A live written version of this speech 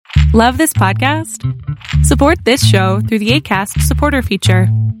Love this podcast? Support this show through the Acast supporter feature.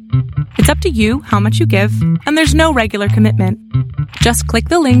 It's up to you how much you give, and there's no regular commitment. Just click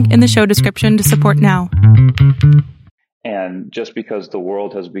the link in the show description to support now. And just because the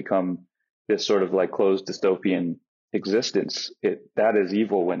world has become this sort of like closed dystopian existence, that is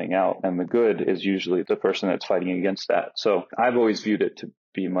evil winning out, and the good is usually the person that's fighting against that. So I've always viewed it to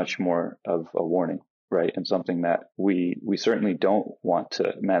be much more of a warning, right? And something that we certainly don't want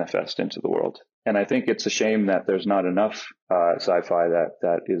to manifest into the world. And I think it's a shame that there's not enough sci-fi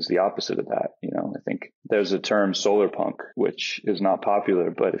that is the opposite of that. You know, I think there's a term solar punk, which is not popular,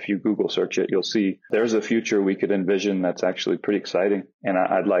 but if you Google search it, you'll see there's a future we could envision that's actually pretty exciting. And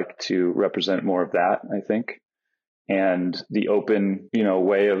I'd like to represent more of that, I think. And the open,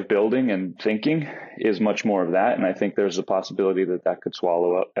 way of building and thinking is much more of that. And I think there's a possibility that could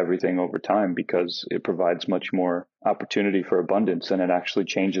swallow up everything over time, because it provides much more opportunity for abundance, and it actually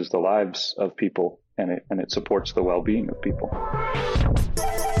changes the lives of people, and it supports the well-being of people.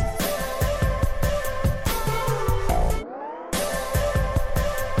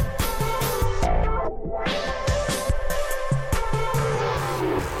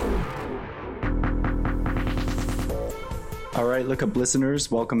 All right, Look Up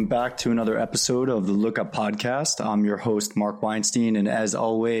listeners, welcome back to another episode of the Look Up podcast. I'm your host, Mark Weinstein, and as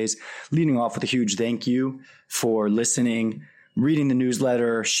always, leading off with a huge thank you for listening, reading the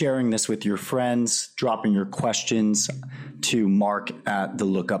newsletter, sharing this with your friends, dropping your questions to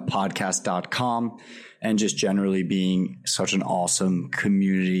mark@thelookuppodcast.com, and just generally being such an awesome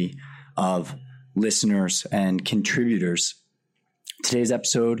community of listeners and contributors. Today's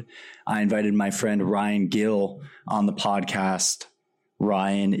episode, I invited my friend Ryan Gill on the podcast.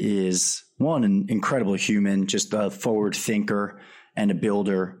 Ryan is an incredible human, just a forward thinker and a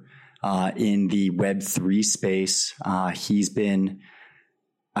builder in the Web3 space. He's been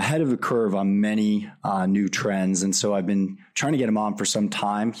ahead of the curve on many new trends, and so I've been trying to get him on for some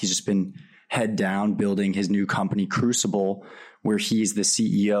time. He's just been head down building his new company, Crucible, where he's the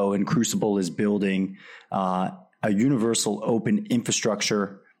CEO, and Crucible is building a universal open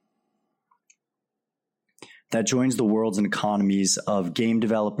infrastructure that joins the worlds and economies of game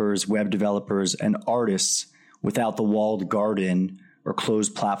developers, web developers, and artists without the walled garden or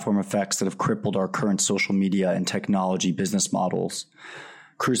closed platform effects that have crippled our current social media and technology business models.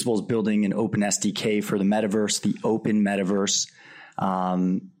 Crucible is building an open SDK for the metaverse, the open metaverse.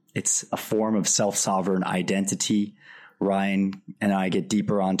 It's a form of self-sovereign identity. Ryan and I get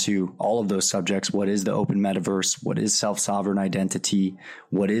deeper onto all of those subjects. What is the open metaverse? What is self-sovereign identity?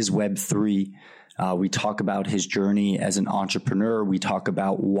 What is Web3? We talk about his journey as an entrepreneur. We talk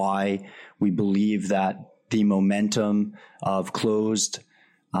about why we believe that the momentum of closed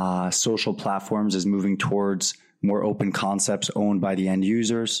social platforms is moving towards more open concepts owned by the end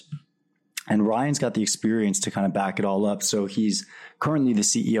users. And Ryan's got the experience to kind of back it all up. So he's currently the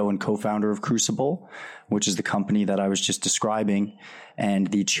CEO and co-founder of Crucible, which is the company that I was just describing, and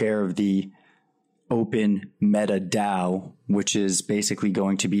the chair of the Open Meta DAO, which is basically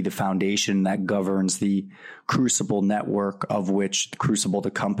going to be the foundation that governs the Crucible network, of which Crucible, the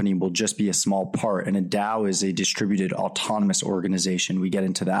company, will just be a small part. And a DAO is a distributed autonomous organization. We get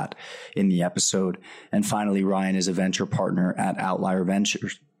into that in the episode. And finally, Ryan is a venture partner at Outlier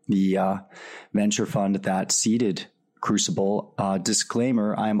Ventures, the venture fund that seeded Crucible.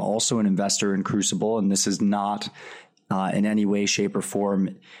 Disclaimer, I am also an investor in Crucible, and this is not in any way, shape, or form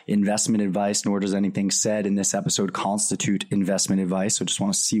investment advice, nor does anything said in this episode constitute investment advice. So just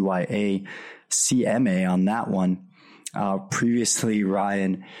want to CMA on that one. Previously,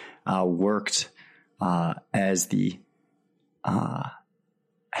 Ryan worked as the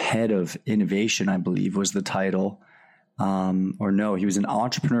head of innovation, I believe was the title. He was an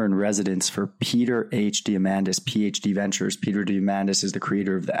entrepreneur in residence for Peter H. Diamandis, PhD Ventures. Peter Diamandis is the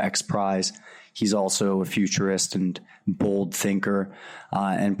creator of the X Prize. He's also a futurist and bold thinker.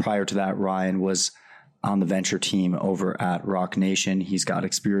 And prior to that, Ryan was on the venture team over at Rock Nation. He's got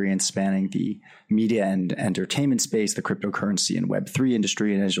experience spanning the media and entertainment space, the cryptocurrency and Web3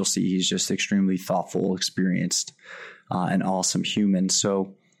 industry. And as you'll see, he's just extremely thoughtful, experienced, and awesome human.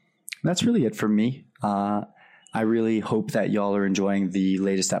 So that's really it for me. I really hope that y'all are enjoying the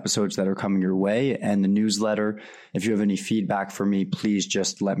latest episodes that are coming your way and the newsletter. If you have any feedback for me, please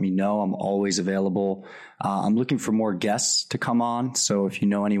just let me know. I'm always available. I'm looking for more guests to come on. So if you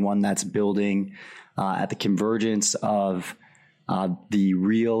know anyone that's building at the convergence of the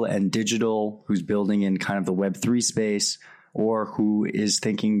real and digital, who's building in kind of the Web3 space, or who is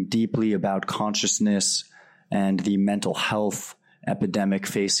thinking deeply about consciousness and the mental health epidemic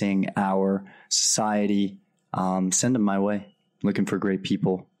facing our society, send them my way. Looking for great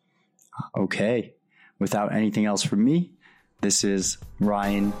people. Okay. Without anything else from me, this is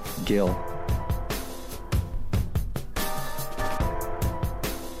Ryan Gill.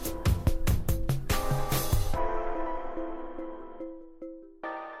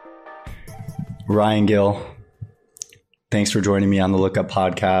 Ryan Gill, thanks for joining me on the Lookup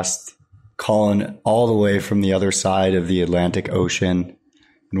Podcast, calling all the way from the other side of the Atlantic Ocean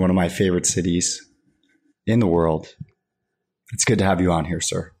in one of my favorite cities in the world. It's good to have you on here,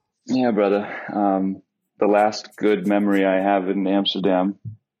 sir. Yeah, brother. The last good memory I have in Amsterdam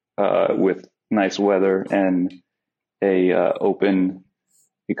with nice weather and a open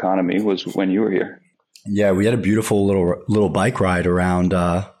economy was when you were here. Yeah, we had a beautiful little bike ride around,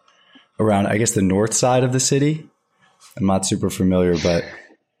 I guess, the north side of the city. I'm not super familiar, but...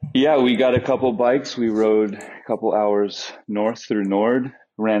 Yeah, we got a couple bikes. We rode a couple hours north through Nord,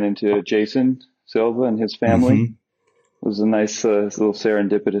 ran into Jason Silva and his family. Mm-hmm. It was a nice little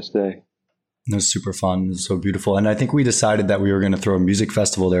serendipitous day. It was super fun. It was so beautiful. And I think we decided that we were going to throw a music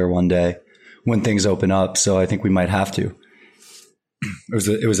festival there one day when things open up. So I think we might have to.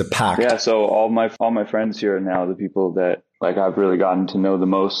 It was a pact. Yeah. So all my friends here now, the people that I've really gotten to know the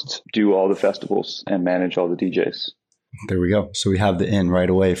most, do all the festivals and manage all the DJs. There we go. So we have the in right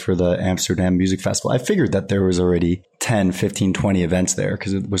away for the Amsterdam Music Festival. I figured that there was already 10, 15, 20 events there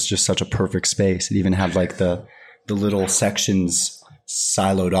because it was just such a perfect space. It even had the little sections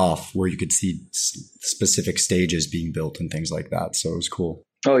siloed off where you could see specific stages being built and things like that. So it was cool.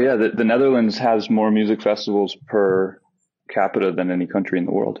 Oh yeah. The Netherlands has more music festivals per capita than any country in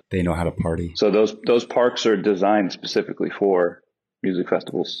the world. They know how to party. So those parks are designed specifically for music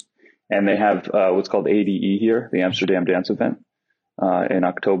festivals. And they have what's called ADE here, the Amsterdam Dance Event, in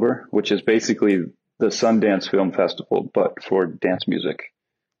October, which is basically the Sundance Film Festival, but for dance music.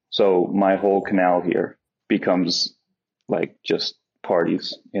 So my whole canal here becomes just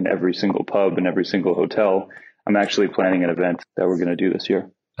parties in every single pub and every single hotel. I'm actually planning an event that we're going to do this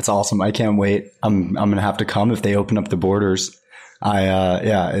year. That's awesome. I can't wait. I'm going to have to come if they open up the borders.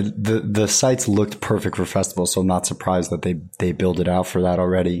 The sites looked perfect for festivals, so I'm not surprised that they build it out for that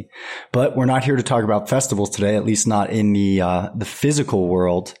already. But we're not here to talk about festivals today, at least not in the physical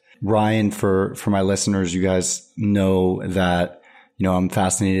world. Ryan, for my listeners, you guys know that, I'm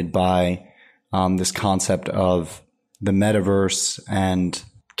fascinated by this concept of the metaverse and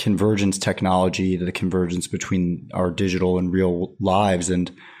convergence technology, the convergence between our digital and real lives.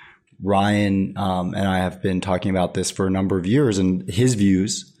 And Ryan and I have been talking about this for a number of years, and his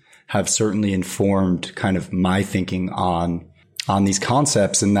views have certainly informed kind of my thinking on these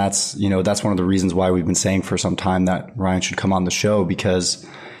concepts. And that's one of the reasons why we've been saying for some time that Ryan should come on the show, because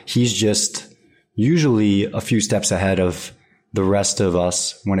he's just usually a few steps ahead of the rest of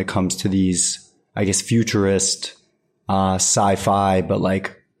us when it comes to these, I guess, futurist sci-fi,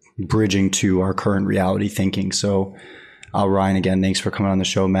 but bridging to our current reality thinking. So Ryan, again, thanks for coming on the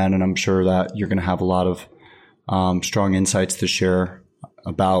show, man. And I'm sure that you're going to have a lot of strong insights to share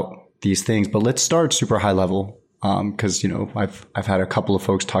about these things. But let's start super high level because, I've had a couple of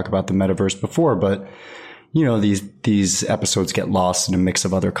folks talk about the metaverse before, but, these episodes get lost in a mix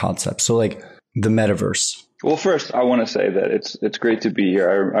of other concepts. So the metaverse. Well, first, I want to say that it's great to be here.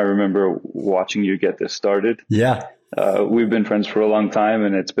 I remember watching you get this started. Yeah. We've been friends for a long time,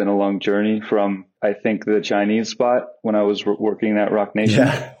 and it's been a long journey from, I think, the Chinese spot when I was working at Rock Nation.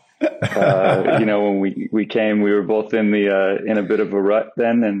 Yeah. When we came, we were both in a bit of a rut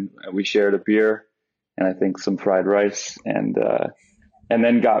then, and we shared a beer and I think some fried rice, and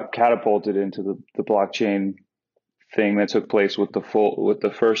then got catapulted into the blockchain thing that took place with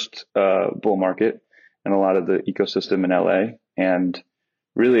the first bull market and a lot of the ecosystem in LA. And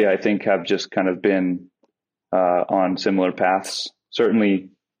really, I think have just kind of been on similar paths, certainly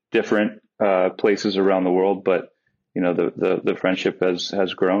different places around the world, but the friendship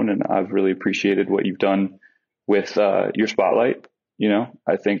has grown, and I've really appreciated what you've done with your spotlight.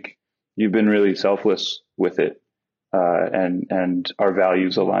 I think you've been really selfless with it, and our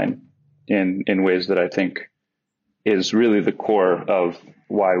values align in ways that I think is really the core of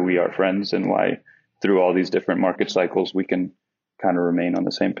why we are friends and why through all these different market cycles we can kind of remain on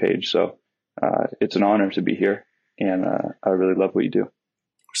the same page. So it's an honor to be here, and I really love what you do.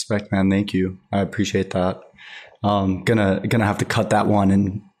 Respect, man. Thank you. I appreciate that. Gonna have to cut that one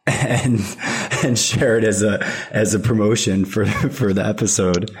and share it as a promotion for the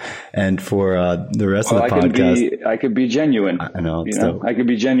episode and for the rest of the podcast. I could be genuine. I know. I could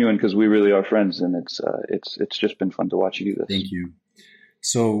be genuine because we really are friends, and it's just been fun to watch you do this. Thank you.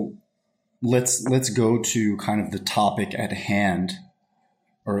 So let's go to kind of the topic at hand,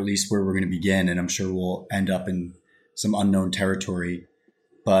 or at least where we're going to begin, and I'm sure we'll end up in some unknown territory.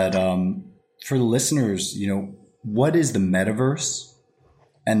 But for the listeners, what is the metaverse?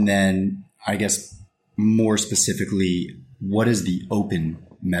 And then I guess more specifically, what is the open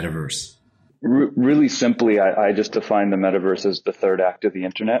metaverse? Really simply, I just define the metaverse as the third act of the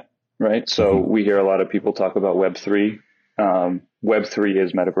internet, right? So we hear a lot of people talk about Web3. Web3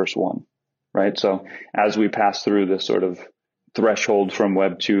 is Metaverse 1, right? So as we pass through this sort of threshold from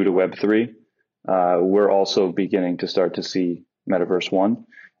Web 2 to Web 3, we're also beginning to start to see Metaverse 1.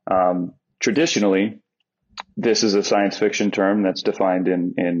 Traditionally, this is a science fiction term that's defined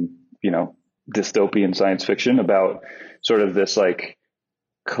in dystopian science fiction about sort of this like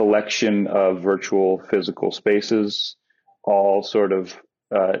collection of virtual physical spaces, all sort of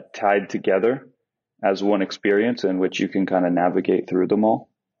tied together as one experience in which you can kind of navigate through them all.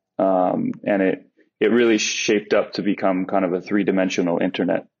 And it really shaped up to become kind of a three-dimensional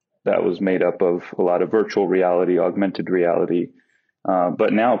internet that was made up of a lot of virtual reality, augmented reality.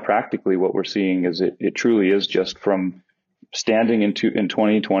 But now practically what we're seeing is it truly is just from standing in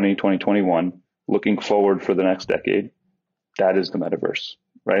 2020, 2021, looking forward for the next decade. That is the metaverse,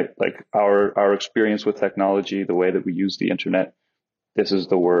 right? Like our experience with technology, the way that we use the internet, this is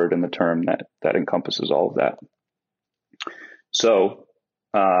the word and the term that encompasses all of that. So,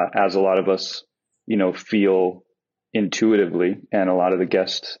 as a lot of us, feel intuitively, and a lot of the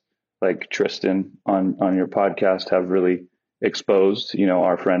guests like Tristan on your podcast have really exposed,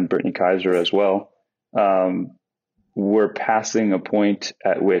 our friend Brittany Kaiser as well. We're passing a point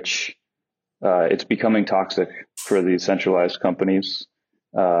at which it's becoming toxic for these centralized companies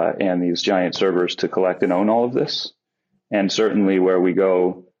and these giant servers to collect and own all of this. And certainly where we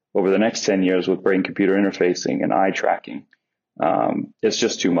go over the next 10 years with brain-computer interfacing and eye tracking, it's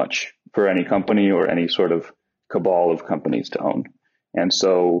just too much for any company or any sort of cabal of companies to own. And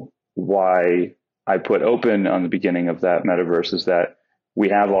so why I put open on the beginning of that metaverse is that we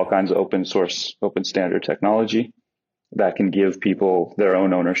have all kinds of open source, open standard technology that can give people their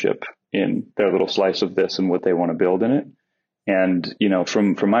own ownership in their little slice of this and what they want to build in it. And,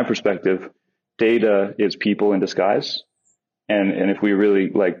 from my perspective, data is people in disguise. And if we really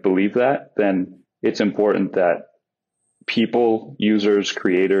believe that, then it's important that people, users,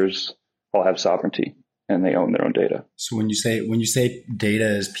 creators all have sovereignty and they own their own data. So when you say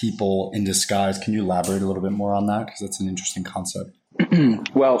data is people in disguise, can you elaborate a little bit more on that? Because that's an interesting concept.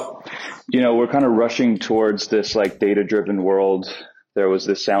 Well, we're kind of rushing towards this data-driven world. There was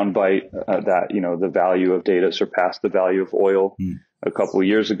this soundbite that, the value of data surpassed the value of oil a couple of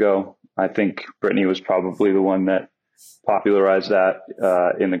years ago. I think Brittany was probably the one that popularized that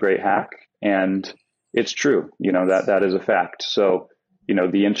in The Great Hack. And it's true, that is a fact. So,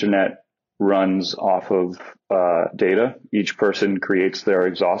 the internet runs off of data. Each person creates their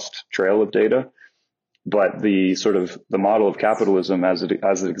exhaust trail of data. But the model of capitalism as it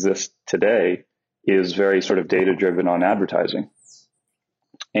exists today is very sort of data driven on advertising.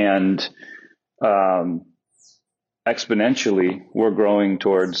 And exponentially, we're growing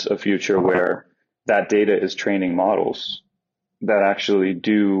towards a future where that data is training models that actually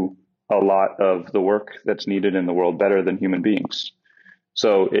do a lot of the work that's needed in the world better than human beings.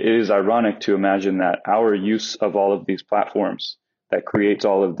 So it is ironic to imagine that our use of all of these platforms that creates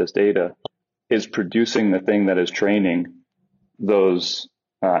all of this data is producing the thing that is training those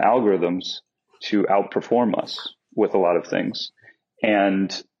algorithms to outperform us with a lot of things.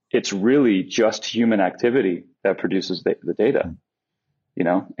 And it's really just human activity that produces the data,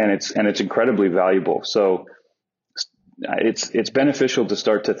 and it's incredibly valuable. So it's beneficial to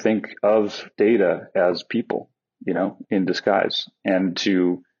start to think of data as people, in disguise, and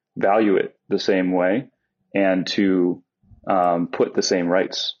to value it the same way and to put the same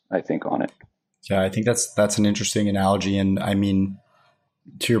rights, I think, on it. Yeah, I think that's an interesting analogy. And I mean,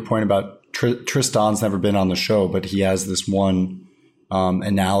 to your point about Tristan's never been on the show, but he has this one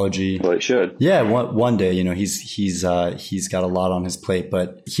analogy. Well, it should. Yeah, one day, he's got a lot on his plate,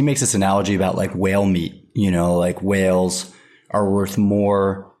 but he makes this analogy about whale meat. Whales are worth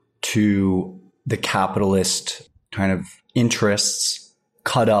more to the capitalist kind of interests,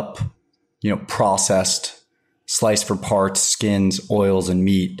 cut up, processed, sliced for parts, skins, oils, and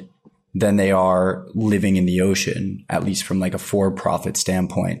meat, than they are living in the ocean, at least from a for-profit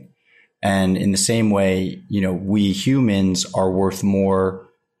standpoint. And in the same way, we humans are worth more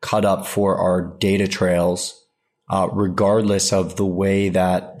cut up for our data trails, regardless of the way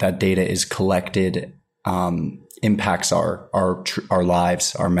that data is collected, impacts our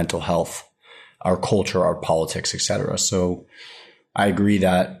lives, our mental health, our culture, our politics, etc. So I agree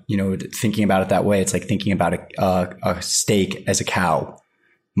that, thinking about it that way, it's like thinking about a steak as a cow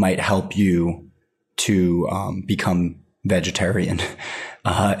might help you to become vegetarian,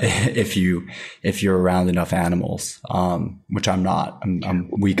 if you're around enough animals, which I'm not. I'm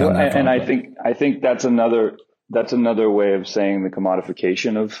weak on that. And I think that's another way of saying the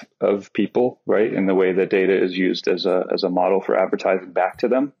commodification of people, right? In the way that data is used as a model for advertising back to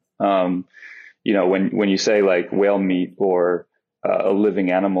them. When you say like whale meat or a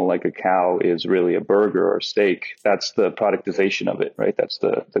living animal like a cow is really a burger or a steak, that's the productization of it, right? That's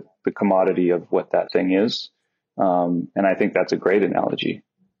the commodity of what that thing is. And I think that's a great analogy.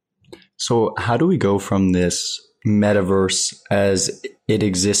 So how do we go from this metaverse as it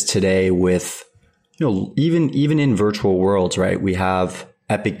exists today with, even in virtual worlds, right? We have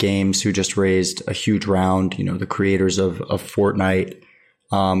Epic Games who just raised a huge round, the creators of Fortnite.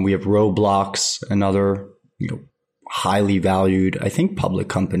 We have Roblox, another, highly valued, I think, public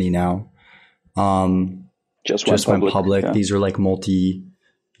company now. Just went public. Yeah. These are like multi,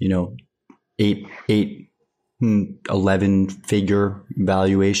 11 figure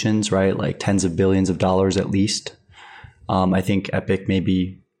valuations, right? Like tens of billions of dollars at least. I think Epic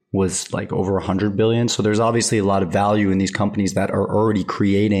maybe was like over 100 billion. So there's obviously a lot of value in these companies that are already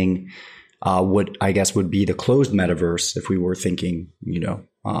creating what I guess would be the closed metaverse if we were thinking,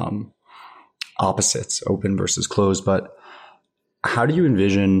 opposites, open versus closed. But how do you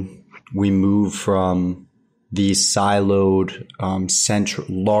envision we move from these siloed,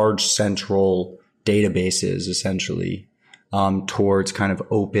 large central databases, essentially, towards kind of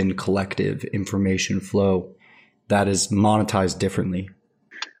open collective information flow that is monetized differently?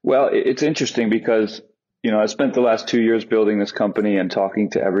 Well, it's interesting because, I spent the last 2 years building this company and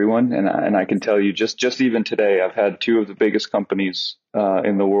talking to everyone. And I can tell you just even today, I've had two of the biggest companies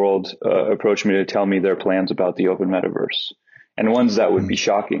in the world approach me to tell me their plans about the open metaverse, and ones that would be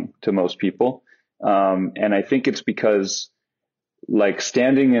shocking to most people. And I think it's because like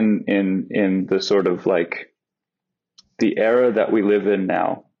standing in the sort of like the era that we live in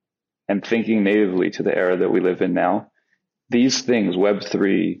now and thinking natively to the era that we live in now, these things,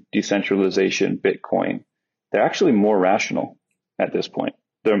 Web3, decentralization, Bitcoin, they're actually more rational at this point.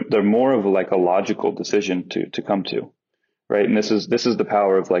 They're more of like a logical decision to come to, right? And this is the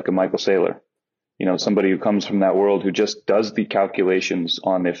power of like a Michael Saylor, somebody who comes from that world who just does the calculations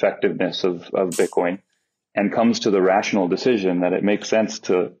on the effectiveness of Bitcoin and comes to the rational decision that it makes sense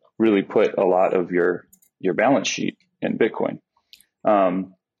to really put a lot of your balance sheet in Bitcoin.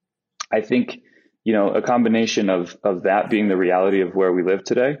 I think, a combination of that being the reality of where we live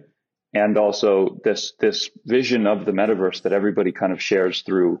today, and also this vision of the metaverse that everybody kind of shares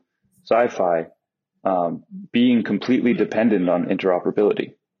through sci-fi, being completely dependent on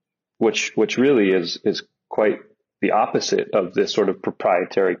interoperability, which really is quite the opposite of this sort of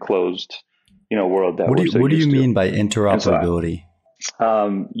proprietary closed, world that we're so used to. What do you mean by interoperability?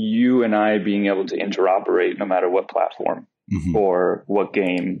 You and I being able to interoperate no matter what platform, mm-hmm. or what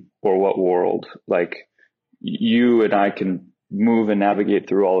game or what world. Like you and I can move and navigate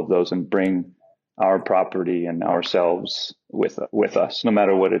through all of those and bring our property and ourselves with us, no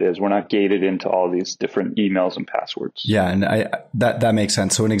matter what it is. We're not gated into all these different emails and passwords. Yeah, and that makes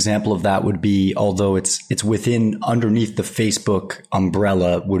sense. So an example of that would be, although it's underneath the Facebook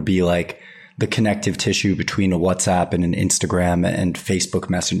umbrella, would be like the connective tissue between a WhatsApp and an Instagram and Facebook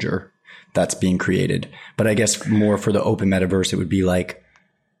Messenger that's being created. But I guess more for the open metaverse, it would be like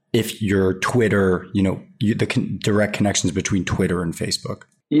if your Twitter, the direct connections between Twitter and Facebook.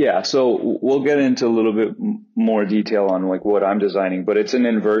 Yeah. So we'll get into a little bit more detail on like what I'm designing, but it's an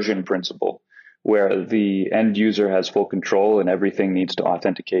inversion principle where the end user has full control and everything needs to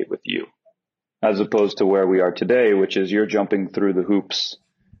authenticate with you, as opposed to where we are today, which is you're jumping through the hoops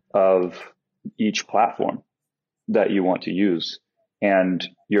of each platform that you want to use, and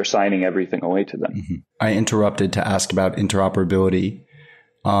you're signing everything away to them. Mm-hmm. I interrupted to ask about interoperability.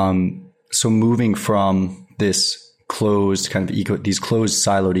 So moving from this closed kind of these closed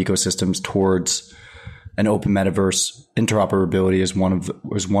siloed ecosystems towards an open metaverse, interoperability is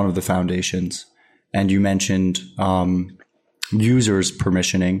one of the foundations. And you mentioned users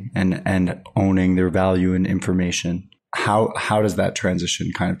permissioning and owning their value and information. How does that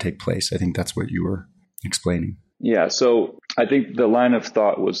transition kind of take place? I think that's what you were explaining. Yeah. So I think the line of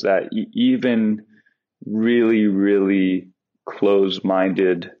thought was that even really, really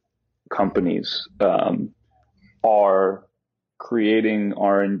closed-minded companies are creating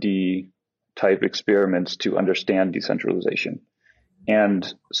R&D type experiments to understand decentralization.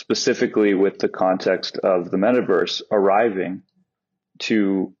 And specifically with the context of the metaverse, arriving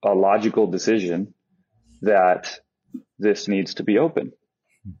to a logical decision that this needs to be open,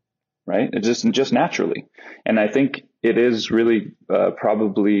 right? It just naturally. And I think it is really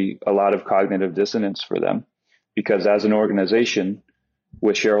probably a lot of cognitive dissonance for them because as an organization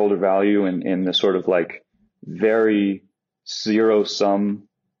with shareholder value and in the sort of like very zero sum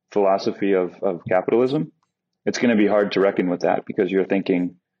philosophy of capitalism, it's going to be hard to reckon with that, because you're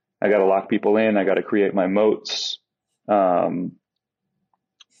thinking, I got to lock people in, I got to create my moats. But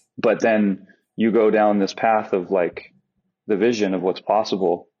then you go down this path of like the vision of what's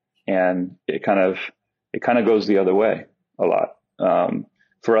possible, and it kind of goes the other way a lot.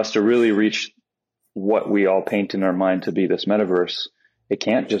 For us to really reach what we all paint in our mind to be this metaverse, it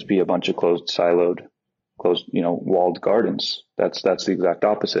can't just be a bunch of closed, walled gardens. That's the exact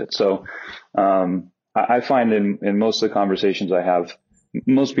opposite. So, I find in most of the conversations I have,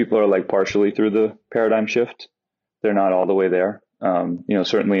 most people are like partially through the paradigm shift. They're not all the way there.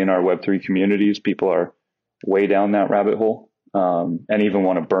 Certainly in our Web3 communities, people are way down that rabbit hole, and even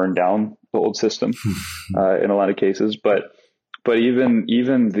want to burn down the old system, in a lot of cases. But even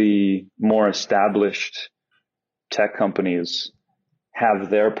the more established tech companies have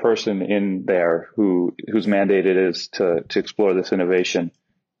their person in there whose mandate it is to explore this innovation,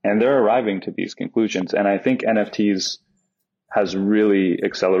 and they're arriving to these conclusions. And I think NFTs has really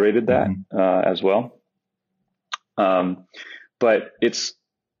accelerated that as well. But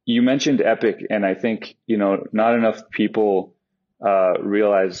you mentioned Epic, and I think, not enough people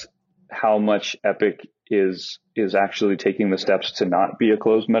realize how much Epic is actually taking the steps to not be a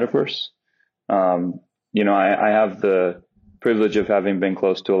closed metaverse. I have the privilege of having been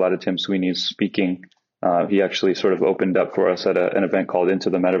close to a lot of Tim Sweeney's speaking. He actually sort of opened up for us at an event called Into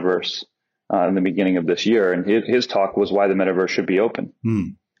the Metaverse in the beginning of this year. And his talk was why the metaverse should be open.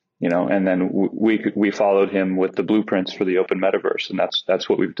 And then we followed him with the blueprints for the open metaverse, and that's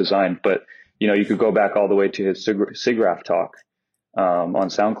what we've designed. But, you could go back all the way to his SIGGRAPH talk on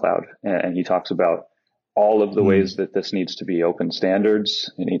SoundCloud, and he talks about all of the ways that this needs to be open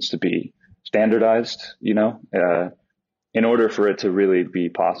standards. It needs to be standardized, in order for it to really be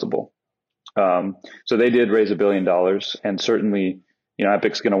possible. So they did raise $1 billion, and certainly,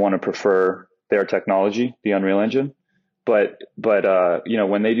 Epic's going to want to prefer their technology, the Unreal Engine. But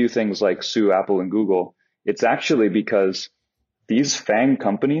when they do things like sue Apple and Google, it's actually because these FANG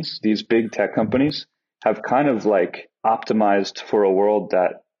companies, these big tech companies, have kind of like optimized for a world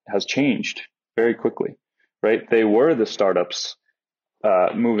that has changed very quickly, right? They were the startups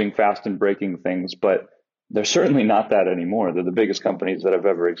moving fast and breaking things, but they're certainly not that anymore. They're the biggest companies that have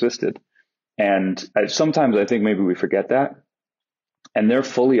ever existed. And sometimes I think maybe we forget that. And they're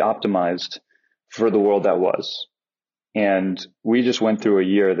fully optimized for the world that was. And we just went through a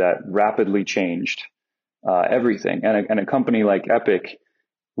year that rapidly changed everything. And a company like Epic,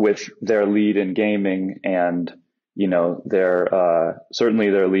 with their lead in gaming and, certainly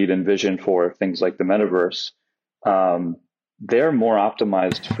their lead in vision for things like the metaverse, they're more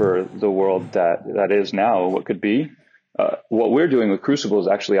optimized for the world that is now, what could be. What we're doing with Crucible is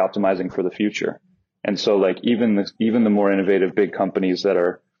actually optimizing for the future. And so like even the more innovative big companies that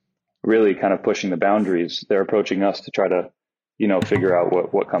are really kind of pushing the boundaries, they're approaching us to try to, figure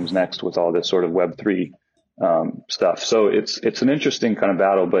out what comes next with all this sort of Web3 stuff. So it's an interesting kind of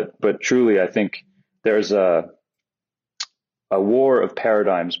battle, but truly I think there's a war of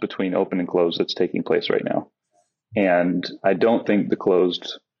paradigms between open and closed that's taking place right now. And I don't think the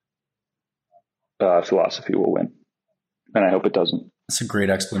closed philosophy will win. And I hope it doesn't. That's a great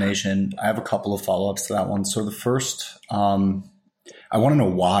explanation. I have a couple of follow-ups to that one. So the first, I want to know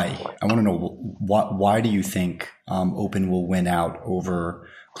why. I want to know why do you think open will win out over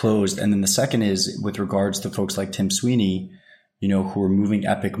closed? And then the second is with regards to folks like Tim Sweeney, who are moving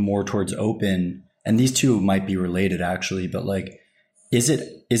Epic more towards open. And these two might be related actually, but like, is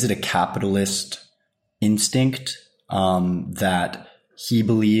it a capitalist instinct that he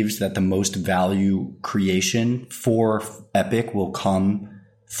believes that the most value creation for Epic will come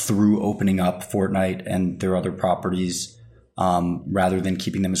through opening up Fortnite and their other properties, rather than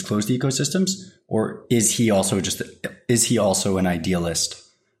keeping them as closed ecosystems? Or is he also an idealist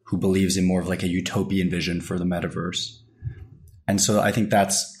who believes in more of like a utopian vision for the metaverse? And so I think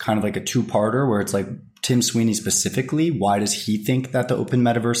that's kind of like a two-parter where it's like Tim Sweeney specifically, why does he think that the open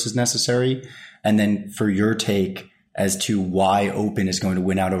metaverse is necessary? And then for your take as to why open is going to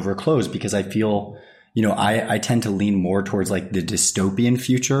win out over closed, because I feel, I tend to lean more towards like the dystopian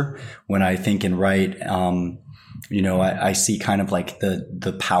future when I think and write. I see kind of like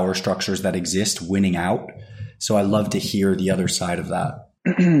the power structures that exist winning out. So I love to hear the other side of that.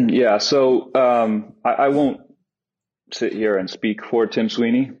 Yeah. So I won't sit here and speak for Tim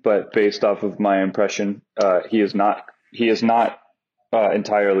Sweeney, but based off of my impression, he is not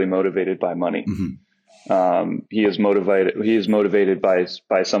entirely motivated by money. Mm-hmm. He is motivated by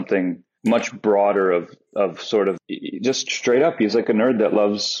something much broader of sort of just straight up. He's like a nerd that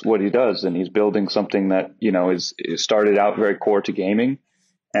loves what he does, and he's building something that, is started out very core to gaming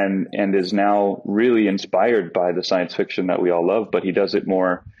and is now really inspired by the science fiction that we all love, but he does it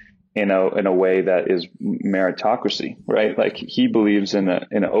more in a way that is meritocracy, right? Like he believes in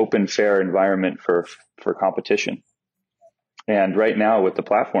an open, fair environment for competition. And right now with the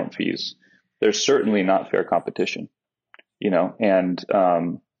platform fees, there's certainly not fair competition, and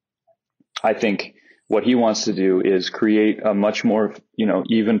I think what he wants to do is create a much more,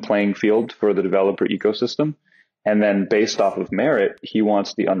 even playing field for the developer ecosystem. And then based off of merit, he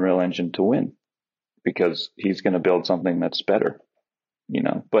wants the Unreal Engine to win because he's going to build something that's better,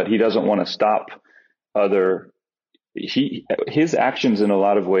 but he doesn't want to stop his actions in a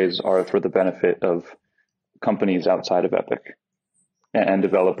lot of ways are for the benefit of companies outside of Epic and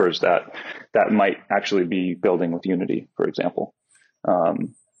developers that might actually be building with Unity, for example.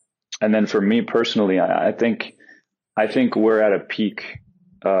 And then for me personally, I think we're at a peak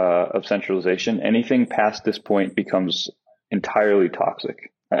of centralization. Anything past this point becomes entirely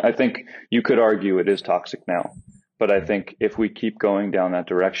toxic. I think you could argue it is toxic now, but I think if we keep going down that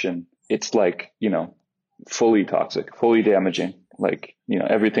direction, it's like, fully toxic, fully damaging. Like,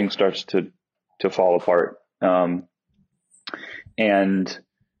 everything starts to fall apart. And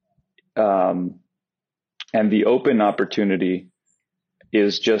the open opportunity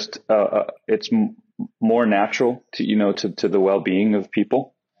is just it's more natural to the well-being of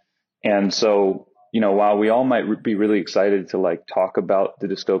people. And so, while we all might be really excited to like talk about the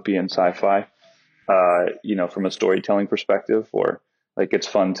dystopian sci-fi, from a storytelling perspective, or like it's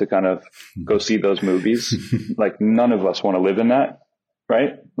fun to kind of go see those movies, like none of us want to live in that,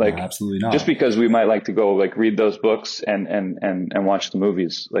 right? Like no, absolutely not. Just because we might like to go like read those books and watch the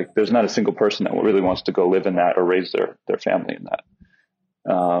movies, like there's not a single person that really wants to go live in that or raise their family in that.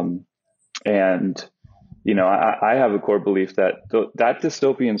 I have a core belief that that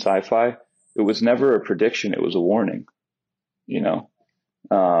dystopian sci-fi, it was never a prediction. It was a warning,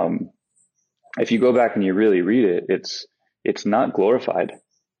 if you go back and you really read it, it's not glorified,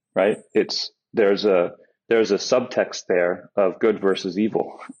 right? There's a subtext there of good versus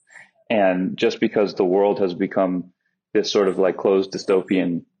evil. And just because the world has become this sort of like closed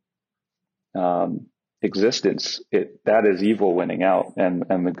dystopian, existence, that is evil winning out,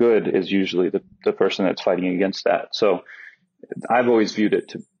 and the good is usually the person that's fighting against that. So I've always viewed it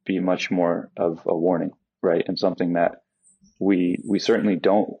to be much more of a warning, right? And something that we certainly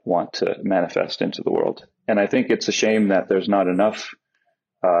don't want to manifest into the world. And I think it's a shame that there's not enough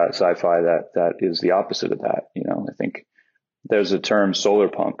sci-fi that is the opposite of that. I think there's a term solar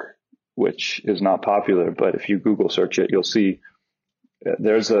punk, which is not popular, but if you Google search it, you'll see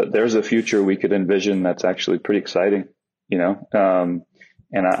there's a future we could envision that's actually pretty exciting, and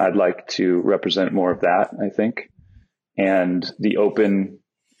I'd like to represent more of that, I think. And the open,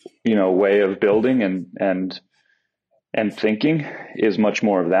 way of building and thinking is much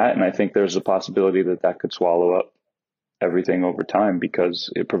more of that. And I think there's a possibility that could swallow up everything over time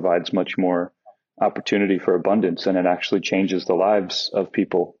because it provides much more opportunity for abundance, and it actually changes the lives of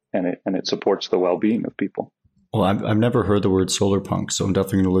people, and it supports the well-being of people. Well, I've never heard the word solar punk, so I'm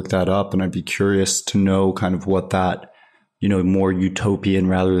definitely going to look that up, and I'd be curious to know kind of what that, more utopian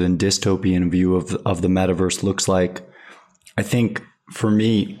rather than dystopian view of the metaverse looks like. I think for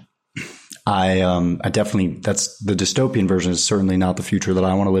me, I definitely, that's the dystopian version is certainly not the future that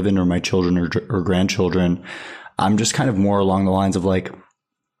I want to live in, or my children or grandchildren. I'm just kind of more along the lines of like,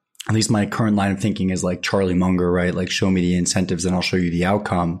 at least my current line of thinking is like Charlie Munger, right? Like, show me the incentives and I'll show you the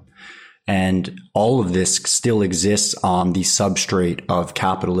outcome. And all of this still exists on the substrate of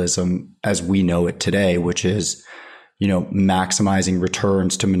capitalism as we know it today, which is, maximizing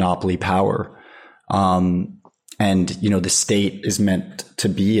returns to monopoly power. And, the state is meant to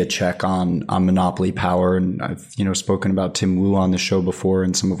be a check on monopoly power. And I've, spoken about Tim Wu on the show before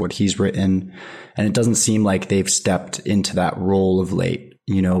and some of what he's written. And it doesn't seem like they've stepped into that role of late.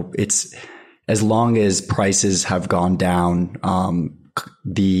 It's as long as prices have gone down,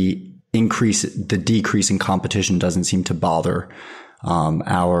 the decrease in competition doesn't seem to bother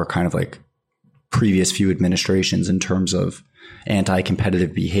our kind of like previous few administrations in terms of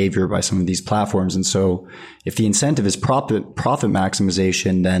anti-competitive behavior by some of these platforms. And so if the incentive is profit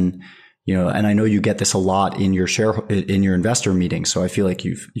maximization, then, and I know you get this a lot in your investor meetings. So I feel like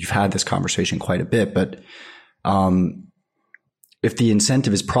you've had this conversation quite a bit, but if the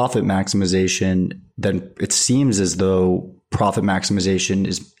incentive is profit maximization, then it seems as though profit is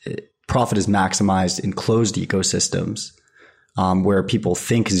maximized in closed ecosystems, where people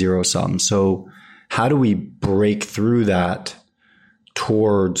think zero sum. So how do we break through that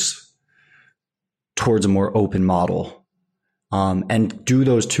towards towards a more open model? And do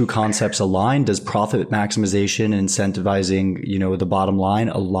those two concepts align? Does profit maximization and incentivizing, the bottom line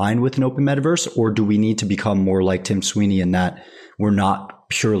align with an open metaverse? Or do we need to become more like Tim Sweeney in that we're not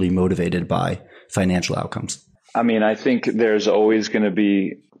purely motivated by financial outcomes? I mean, I think there's always going to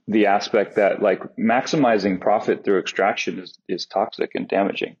be the aspect that like maximizing profit through extraction is toxic and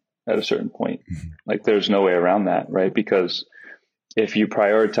damaging at a certain point. Mm-hmm. Like there's no way around that, right? Because if you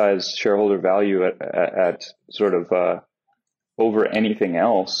prioritize shareholder value at sort of over anything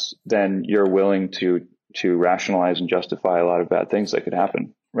else, then you're willing to rationalize and justify a lot of bad things that could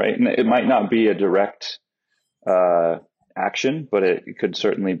happen, right? And it might not be a direct action, but it could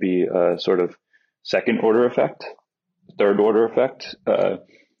certainly be a sort of second order effect, third order effect.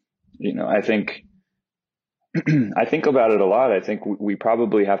 I think I think about it a lot. I think we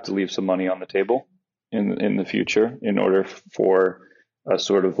probably have to leave some money on the table in the future in order for a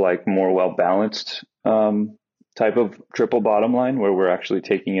sort of like more well balanced type of triple bottom line where we're actually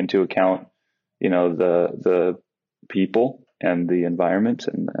taking into account, the people and the environment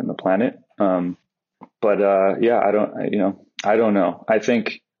and the planet. I don't know. I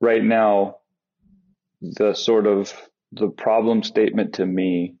think right now, the problem statement to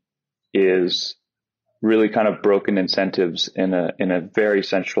me is really kind of broken incentives in a very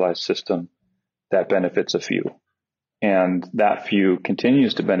centralized system that benefits a few. And that few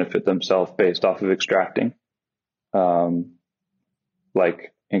continues to benefit themselves based off of extracting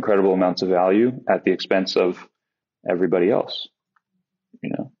like incredible amounts of value at the expense of everybody else,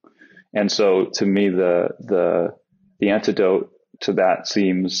 And so to me, the antidote to that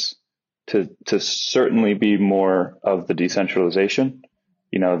seems to certainly be more of the decentralization,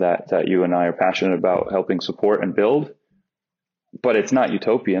 that you and I are passionate about helping support and build, but it's not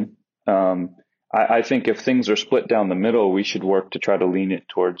utopian. I think if things are split down the middle, we should work to try to lean it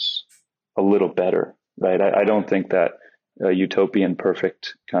towards a little better, right? I don't think that a utopian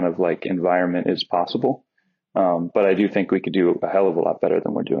perfect kind of like environment is possible. But I do think we could do a hell of a lot better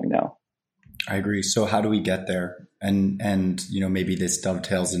than we're doing now. I agree. So how do we get there? And maybe this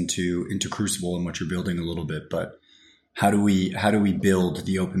dovetails into Crucible and what you're building a little bit, but how do we build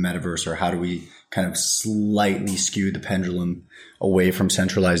the open metaverse, or how do we kind of slightly skew the pendulum away from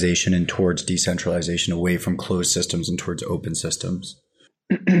centralization and towards decentralization, away from closed systems and towards open systems?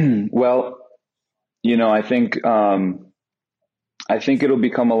 Well, I think it'll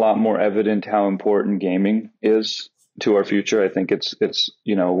become a lot more evident how important gaming is to our future. I think it's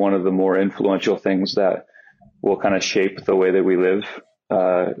one of the more influential things that will kind of shape the way that we live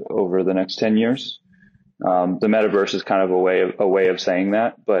over the next 10 years. The metaverse is kind of a way of saying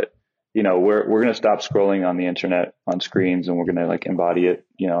that, but we're going to stop scrolling on the internet on screens, and we're going to like embody it,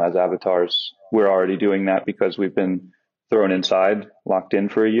 as avatars. We're already doing that because we've been thrown inside, locked in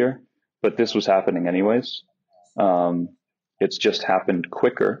for a year, but this was happening anyways. It's just happened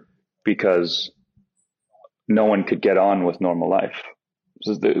quicker because no one could get on with normal life.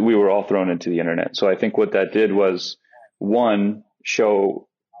 We were all thrown into the internet. So I think what that did was, one, show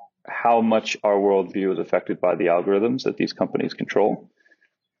how much our worldview is affected by the algorithms that these companies control.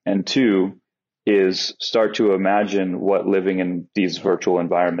 And two, is start to imagine what living in these virtual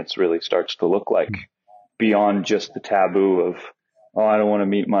environments really starts to look like beyond just the taboo of, I don't want to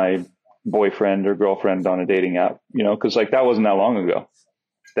meet my boyfriend or girlfriend on a dating app, because like that wasn't that long ago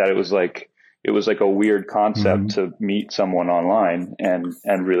that it was like a weird concept to meet someone online and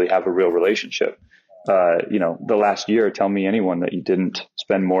really have a real relationship. The last year, tell me anyone that you didn't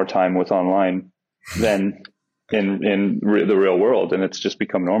spend more time with online than in the real world, and it's just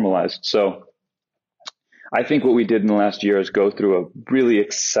become normalized. So I think what we did in the last year is go through a really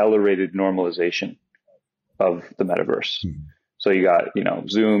accelerated normalization of the metaverse. So you got,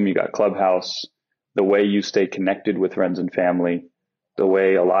 Zoom, you got Clubhouse, the way you stay connected with friends and family, the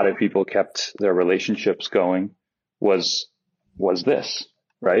way a lot of people kept their relationships going was this,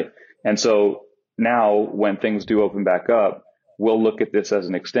 right? And so now when things do open back up, we'll look at this as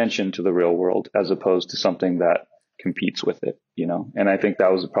an extension to the real world as opposed to something that competes with it, And I think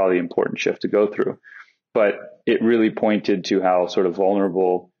that was probably an important shift to go through. But it really pointed to how sort of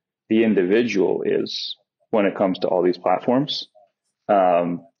vulnerable the individual is when it comes to all these platforms.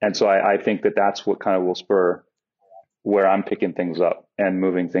 And so I think that that's what kind of will spur where I'm picking things up and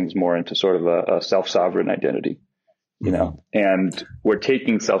moving things more into sort of a self-sovereign identity, and we're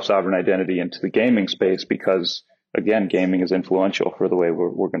taking self-sovereign identity into the gaming space because, again, gaming is influential for the way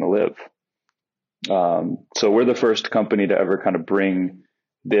we're going to live. So we're the first company to ever kind of bring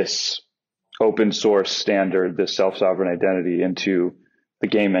this open source standard, this self-sovereign identity into the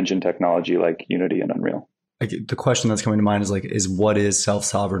game engine technology like Unity and Unreal. The question that's coming to mind is what is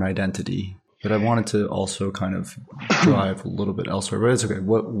self-sovereign identity? But I wanted to also kind of drive a little bit elsewhere, but it's okay.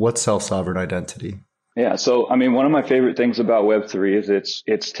 What's self-sovereign identity? Yeah. So, I mean, one of my favorite things about Web3 is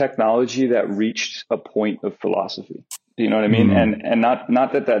it's technology that reached a point of philosophy. Do you know what I mean? And not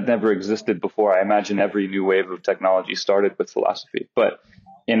that never existed before. I imagine every new wave of technology started with philosophy, but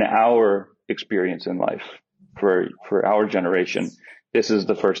in our experience in life, for our generation, this is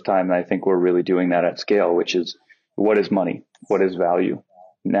the first time I think we're really doing that at scale, which is, what is money? What is value?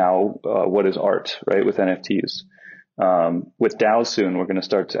 Now, what is art, right? With NFTs. With DAOs soon, we're going to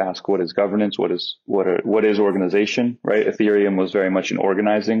start to ask, what is governance? What is organization, right? Ethereum was very much an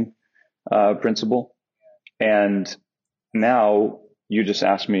organizing principle. And now you just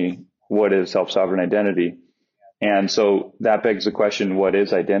asked me, what is self-sovereign identity? And so that begs the question, what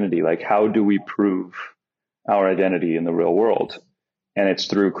is identity? Like, how do we prove our identity in the real world? And it's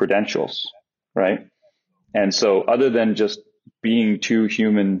through credentials, right? And so other than just being two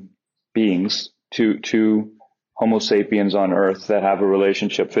human beings, two Homo sapiens on Earth that have a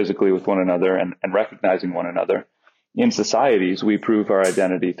relationship physically with one another and recognizing one another, in societies, we prove our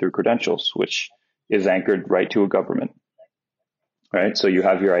identity through credentials, which is anchored right to a government, right? So you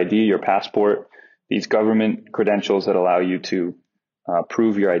have your ID, your passport, these government credentials that allow you to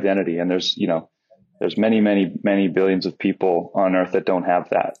prove your identity. And there's many billions of people on Earth that don't have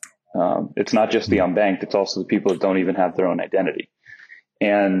that. It's not just the unbanked, it's also the people that don't even have their own identity.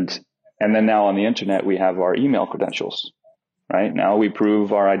 And then now on the internet, we have our email credentials, right? Now we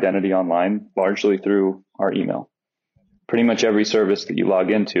prove our identity online largely through our email. Pretty much every service that you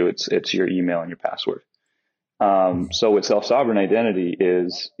log into, it's your email and your password. So with self-sovereign identity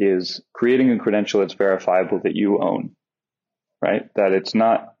is creating a credential that's verifiable that you own, right? That it's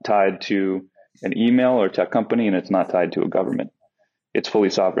not tied to an email or tech company, and it's not tied to a government. It's fully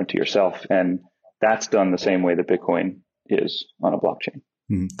sovereign to yourself. And that's done the same way that Bitcoin is on a blockchain.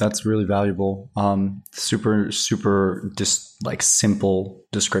 That's really valuable. Super simple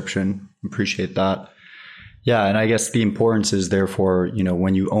description. Appreciate that. Yeah. And I guess the importance is therefore,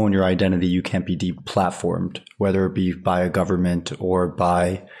 when you own your identity, you can't be deplatformed, whether it be by a government or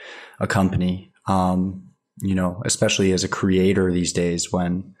by a company. Especially as a creator these days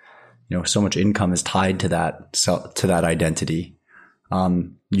when, so much income is tied to that identity.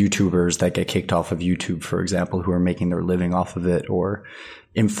 YouTubers that get kicked off of YouTube, for example, who are making their living off of it, or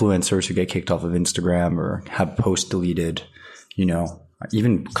influencers who get kicked off of Instagram or have posts deleted,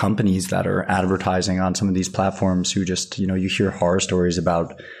 even companies that are advertising on some of these platforms who just, you hear horror stories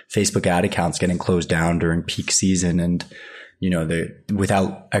about Facebook ad accounts getting closed down during peak season and, they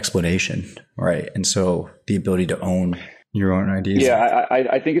without explanation. Right. And so the ability to own your own ideas. Yeah,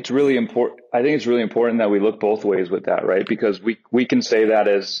 I think it's really important. I think it's really important that we look both ways with that, right? Because we can say that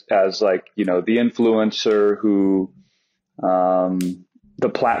as like, the influencer who the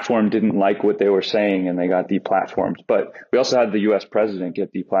platform didn't like what they were saying and they got deplatformed. But we also had the US president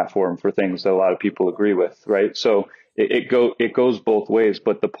get deplatformed for things that a lot of people agree with, right? So it goes both ways.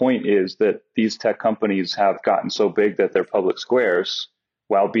 But the point is that these tech companies have gotten so big that they're public squares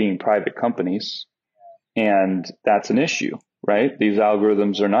while being private companies. And that's an issue, right? These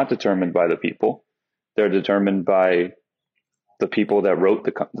algorithms are not determined by the people. They're determined by the people that wrote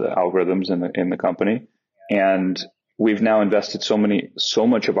the algorithms in the company. And we've now invested so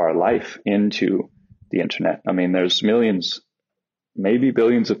much of our life into the internet. I mean, there's millions, maybe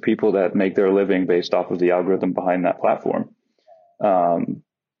billions of people that make their living based off of the algorithm behind that platform. Again,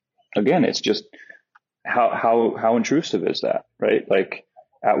 it's just how intrusive is that, right? Like,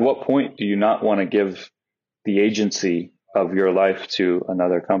 at what point do you not want to give the agency of your life to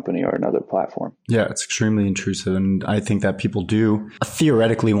another company or another platform? Yeah, it's extremely intrusive. And I think that people do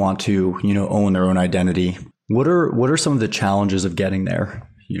theoretically want to, own their own identity. What are some of the challenges of getting there?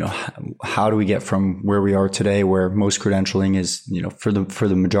 How do we get from where we are today, where most credentialing is, for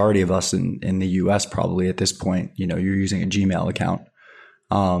the majority of us in the US, probably at this point, you're using a Gmail account.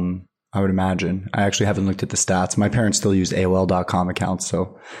 I would imagine. I actually haven't looked at the stats. My parents still use AOL.com accounts,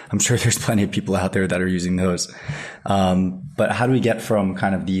 so I'm sure there's plenty of people out there that are using those. But how do we get from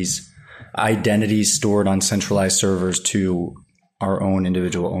kind of these identities stored on centralized servers to our own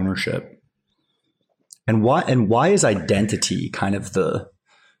individual ownership? And why is identity kind of the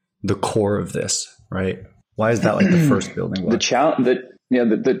core of this, right? Why is that like the first building block?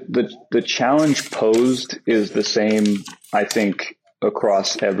 The challenge posed is the same, I think,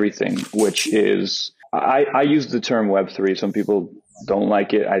 across everything, which is, I use the term Web3. Some people don't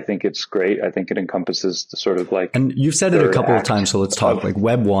like it. I think it's great. I think it encompasses the sort of like, and you've said it a couple of times. So let's talk like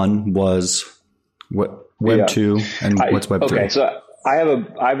Web 1 was what, Web 2 and what's Web 3? Okay. So I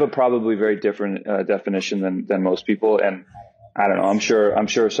have a probably very different definition than most people. And I don't know. I'm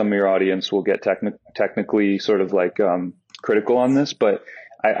sure some of your audience will get technically sort of like critical on this, but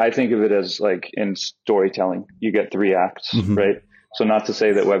I think of it as like in storytelling, you get 3 acts, right? So not to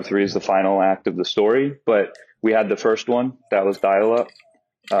say that Web3 is the final act of the story, but we had the first one that was dial-up,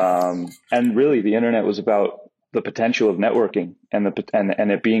 and really the internet was about the potential of networking and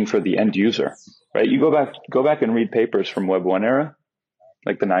it being for the end user, right? You go back and read papers from Web 1 era,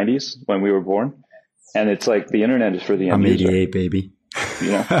 like the 90s when we were born. And it's like the internet is for the end user. I'm 88, baby.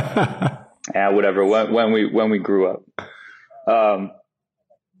 You know, yeah, whatever. When we grew up,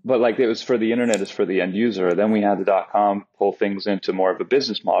 but like it was for the internet is for the end user. Then we had the .com pull things into more of a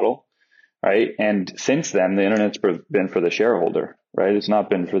business model, right? And since then, the internet's been for the shareholder, right? It's not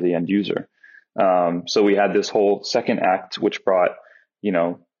been for the end user. So we had this whole second act, which brought, you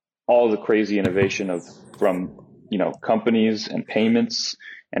know, all the crazy innovation from companies and payments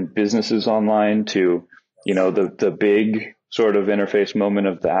and businesses online to, you know, the big sort of interface moment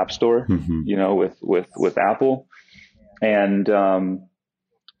of the App Store, you know, with Apple. And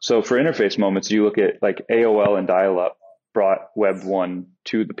so for interface moments, you look at like AOL and dial-up brought Web 1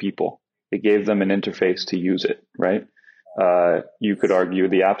 to the people. It gave them an interface to use it, right? You could argue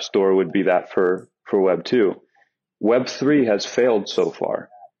the App Store would be that for Web 2. Web 3 has failed so far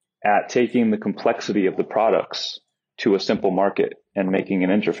at taking the complexity of the products to a simple market and making an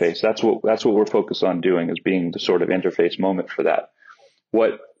interface. That's what we're focused on doing, is being the sort of interface moment for that.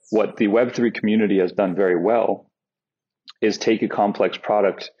 What the Web3 community has done very well is take a complex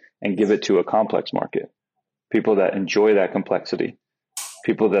product and give it to a complex market. People that enjoy that complexity,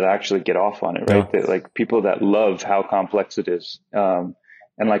 people that actually get off on it, right? Yeah. Like people that love how complex it is. And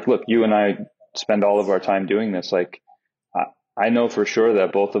like, look, you and I spend all of our time doing this. Like, I know for sure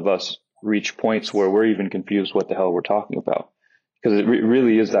that both of us reach points where we're even confused what the hell we're talking about, because it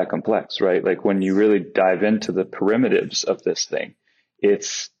really is that complex, right? Like when you really dive into the primitives of this thing,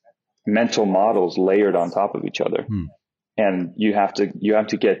 it's mental models layered on top of each other. And you have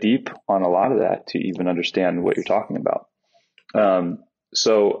to get deep on a lot of that to even understand what you're talking about.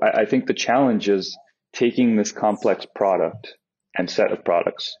 So I think the challenge is taking this complex product and set of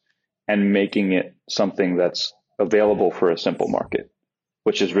products and making it something that's available for a simple market,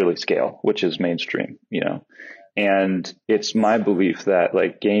 which is really scale, which is mainstream, you know. And it's my belief that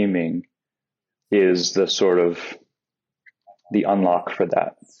like gaming is the sort of the unlock for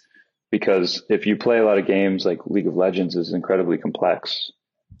that. Because if you play a lot of games, like League of Legends is incredibly complex,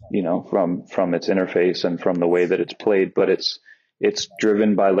 you know, from its interface and from the way that it's played, but it's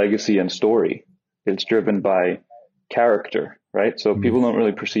driven by legacy and story. It's driven by character, right? So people don't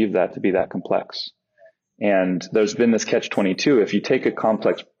really perceive that to be that complex. And there's been this catch-22. If you take a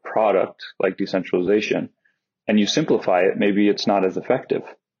complex product like decentralization and you simplify it, maybe it's not as effective,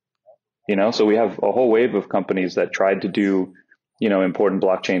 you know? So we have a whole wave of companies that tried to do, you know, important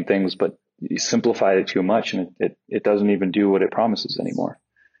blockchain things, but you simplify it too much and it doesn't even do what it promises anymore,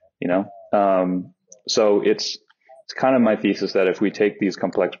 you know? So it's kind of my thesis that if we take these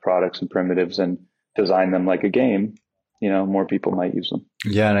complex products and primitives and design them like a game, you know, more people might use them.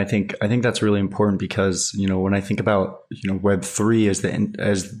 Yeah, and I think that's really important because, you know, when I think about, you know, Web 3 as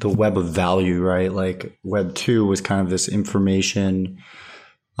the web of value, right? Like Web 2 was kind of this information,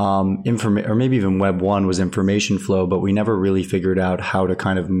 or maybe even Web 1 was information flow, but we never really figured out how to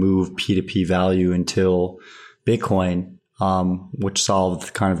kind of move P2P value until Bitcoin, which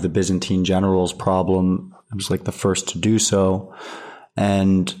solved kind of the Byzantine generals problem. It was like the first to do so.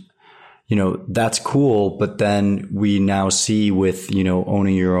 And you know, that's cool. But then we now see with, you know,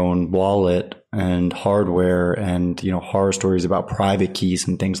 owning your own wallet and hardware and, you know, horror stories about private keys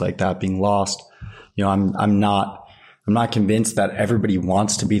and things like that being lost. You know, I'm not convinced that everybody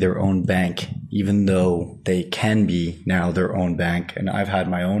wants to be their own bank, even though they can be now their own bank. And I've had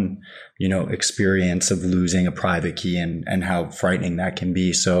my own, you know, experience of losing a private key and how frightening that can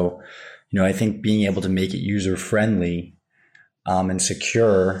be. So, you know, I think being able to make it user friendly, and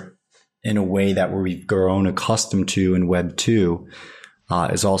secure in a way that we've grown accustomed to in Web 2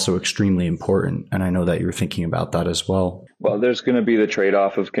 is also extremely important. And I know that you're thinking about that as well. Well, there's going to be the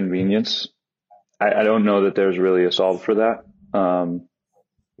trade-off of convenience. I don't know that there's really a solve for that.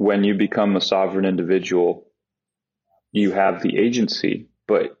 When you become a sovereign individual, you have the agency,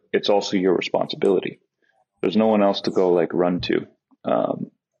 but it's also your responsibility. There's no one else to go like run to.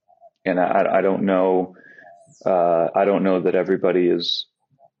 And I don't know. I don't know that everybody is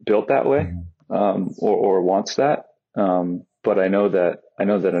built that way, or wants that. But I know that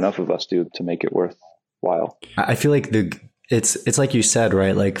enough of us do to make it worthwhile. I feel like it's like you said,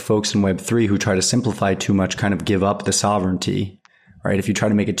 right? Like folks in Web 3 who try to simplify too much kind of give up the sovereignty, right? If you try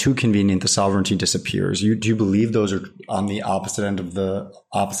to make it too convenient, the sovereignty disappears. Do you believe those are on the opposite end of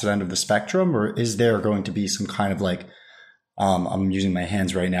the spectrum, or is there going to be some kind of like, I'm using my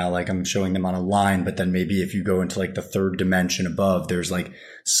hands right now, like I'm showing them on a line, but then maybe if you go into like the third dimension above, there's like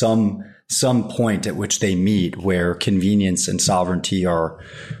some point at which they meet where convenience and sovereignty are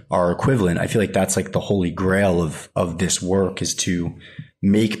equivalent. I feel like that's like the holy grail of this work, is to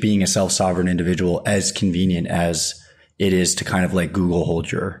make being a self-sovereign individual as convenient as it is to kind of like Google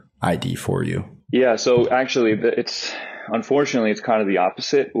hold your ID for you. Yeah. So actually unfortunately, it's kind of the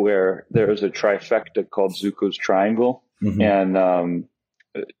opposite, where there's a trifecta called Zuko's triangle. And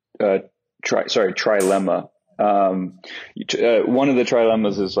trilemma. One of the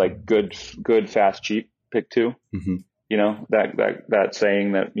trilemmas is like good, fast, cheap. Pick two. You know, that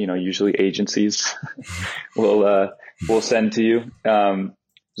saying that, you know, usually agencies will send to you.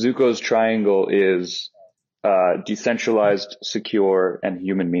 Zuko's triangle is decentralized, secure, and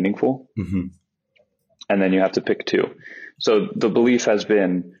human meaningful. And then you have to pick two. So the belief has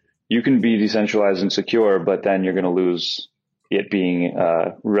been, you can be decentralized and secure, but then you're going to lose it being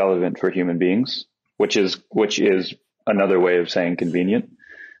relevant for human beings, which is another way of saying convenient.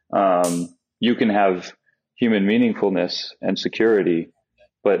 You can have human meaningfulness and security,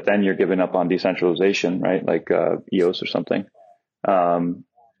 but then you're giving up on decentralization, right? Like EOS or something.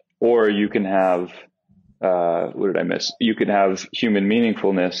 Or you can have what did I miss? You can have human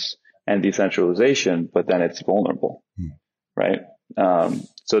meaningfulness and decentralization, but then it's vulnerable, right?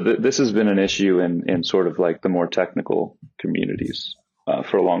 So this has been an issue in sort of like the more technical communities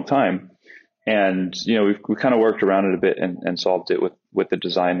for a long time. And, you know, we've kind of worked around it a bit and solved it with the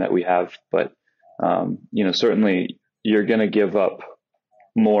design that we have. But, you know, certainly you're going to give up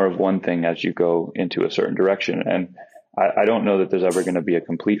more of one thing as you go into a certain direction. And I don't know that there's ever going to be a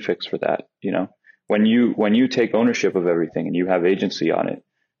complete fix for that. You know, when you take ownership of everything and you have agency on it,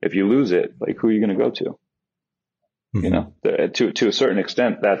 if you lose it, like, who are you going to go to? You know, to a certain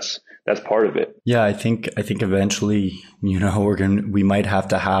extent, that's part of it. Yeah, I think eventually, you know, we might have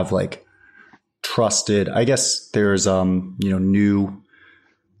to have like trusted. I guess there's you know,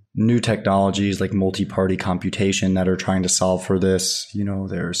 new technologies like multi-party computation that are trying to solve for this. You know,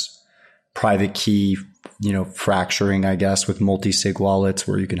 there's private key, you know, fracturing, I guess, with multi-sig wallets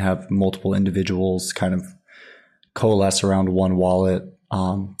where you can have multiple individuals kind of coalesce around one wallet.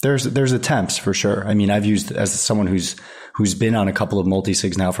 There's attempts for sure. I mean, I've used, as someone who's been on a couple of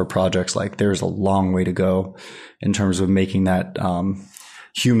multi-sigs now for projects, like there's a long way to go in terms of making that,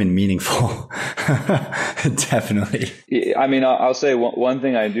 human meaningful. Definitely. I mean, I'll say one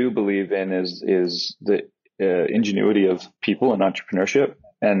thing I do believe in is the ingenuity of people and entrepreneurship.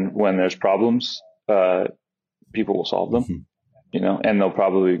 And when there's problems, people will solve them, you know, and they'll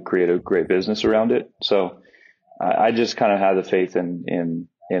probably create a great business around it. So I just kind of have the faith in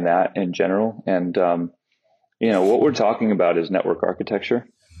that in general. And, you know, what we're talking about is network architecture.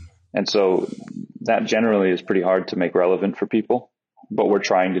 And so that generally is pretty hard to make relevant for people, but we're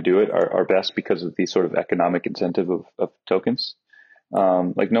trying to do it our best because of the sort of economic incentive of tokens.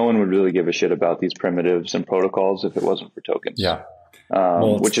 Like no one would really give a shit about these primitives and protocols if it wasn't for tokens. Yeah.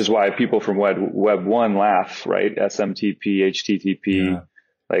 Which is why people from Web 1 laugh, right? SMTP, HTTP,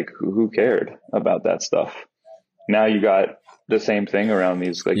 like who cared about that stuff? Now you got the same thing around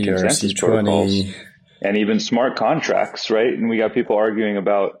these like consensus protocols and even smart contracts, right? And we got people arguing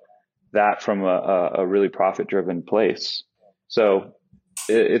about that from a really profit driven place. So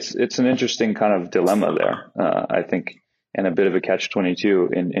it's an interesting kind of dilemma there, I think, and a bit of a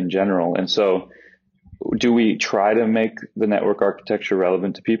catch-22 in general. And so do we try to make the network architecture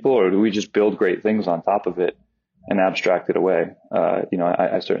relevant to people, or do we just build great things on top of it and abstract it away? You know,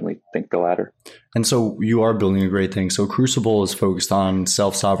 I certainly think the latter. And so you are building a great thing. So Crucible is focused on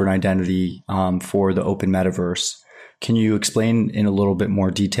self-sovereign identity for the open metaverse. Can you explain in a little bit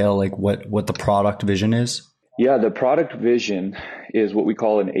more detail, like what the product vision is? Yeah, the product vision is what we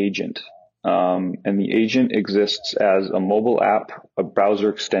call an agent. And the agent exists as a mobile app, a browser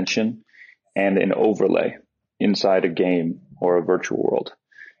extension, and an overlay inside a game or a virtual world.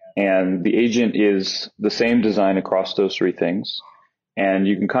 And the agent is the same design across those three things. And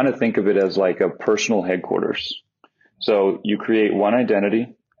you can kind of think of it as like a personal headquarters. So you create one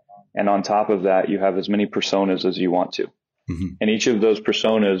identity, and on top of that, you have as many personas as you want to. And each of those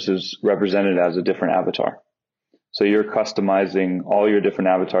personas is represented as a different avatar. So you're customizing all your different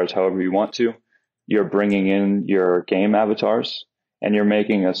avatars however you want to. You're bringing in your game avatars, and you're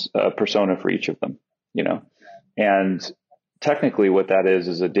making a persona for each of them, you know. And technically what that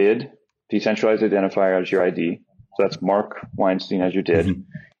is a DID, decentralized identifier, as your ID. So that's Mark Weinstein as your DID.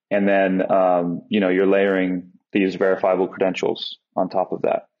 And then, you know, you're layering these verifiable credentials on top of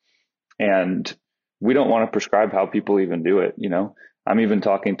that. And we don't want to prescribe how people even do it. I'm even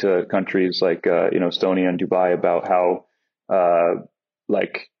talking to countries like, Estonia and Dubai about how,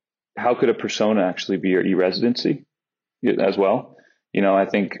 how could a persona actually be your e-residency as well? I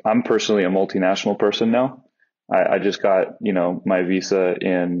think I'm personally a multinational person now. I just got, my visa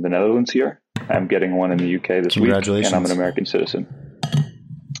in the Netherlands here. I'm getting one in the UK this week, and I'm an American citizen.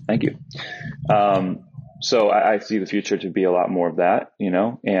 Thank you. So I see the future to be a lot more of that,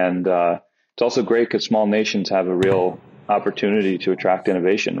 and it's also great because small nations have a real opportunity to attract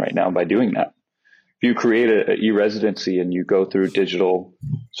innovation right now by doing that. If you create an e-residency and you go through digital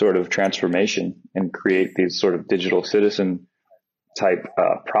sort of transformation and create these sort of digital citizen type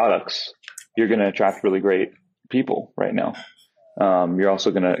products, you're going to attract really great people right now. You're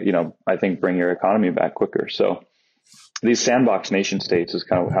also going to, I think, bring your economy back quicker. So these sandbox nation states is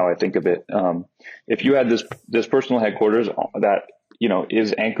kind of how I think of it. If you had this personal headquarters that,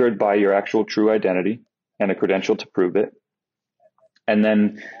 is anchored by your actual true identity and a credential to prove it, and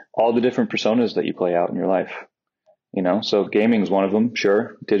then all the different personas that you play out in your life, so gaming is one of them,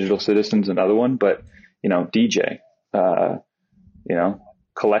 sure. Digital citizens another one, but, DJ,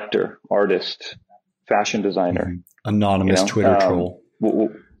 collector, artist, fashion designer, anonymous Twitter troll.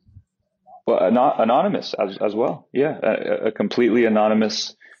 Well, not anonymous as well. Yeah. A completely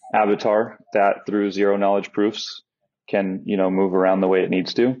anonymous avatar that through zero knowledge proofs can, move around the way it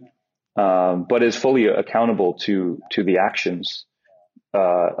needs to, but is fully accountable to the actions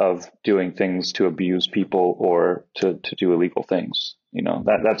of doing things to abuse people or to do illegal things.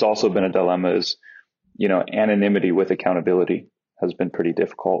 That's also been a dilemma is, anonymity with accountability has been pretty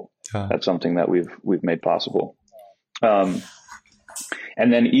difficult. That's something that we've made possible. And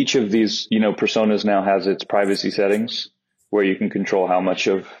then each of these, personas now has its privacy settings where you can control how much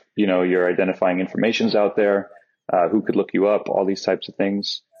of, your identifying information's out there, who could look you up, all these types of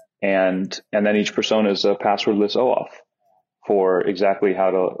things. And then each persona is a passwordless OAuth for exactly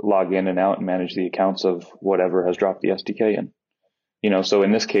how to log in and out and manage the accounts of whatever has dropped the SDK in. So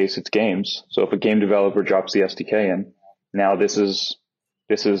in this case, it's games. So if a game developer drops the SDK in, now this is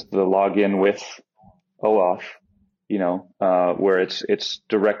the login with OAuth, where it's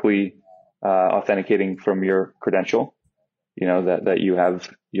directly authenticating from your credential, that you have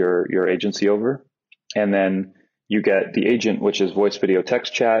your agency over. And then you get the agent, which is voice, video,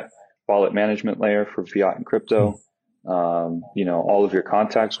 text, chat, wallet management layer for fiat and crypto. All of your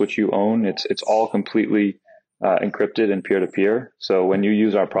contacts, which you own, it's all completely encrypted and peer-to-peer. So when you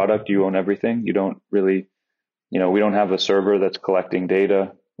use our product, you own everything. You don't really, we don't have a server that's collecting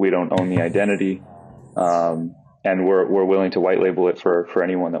data. We don't own the identity. And we're willing to white label it for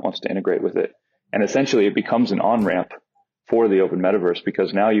anyone that wants to integrate with it. And essentially it becomes an on-ramp for the open metaverse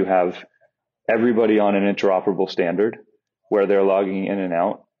because now you have everybody on an interoperable standard where they're logging in and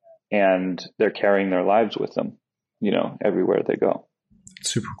out and they're carrying their lives with them, everywhere they go.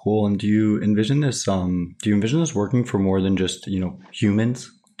 Super cool. And do you envision this working for more than just,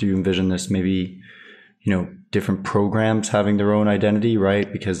 humans? Do you envision this maybe, different programs having their own identity,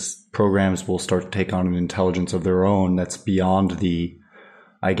 right? Because programs will start to take on an intelligence of their own that's beyond the,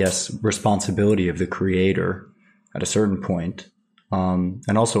 responsibility of the creator at a certain point.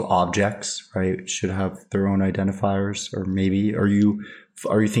 And also objects, right, should have their own identifiers. Or maybe are you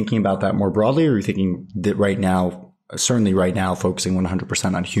thinking about that more broadly, or are you thinking that right now, focusing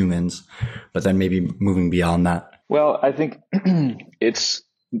 100% on humans, but then maybe moving beyond that? Well, I think it's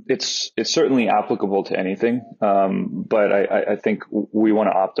certainly applicable to anything. But I think we want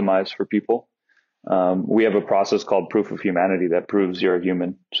to optimize for people. We have a process called proof of humanity that proves you're a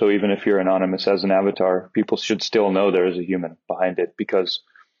human. So even if you're anonymous as an avatar, people should still know there is a human behind it because,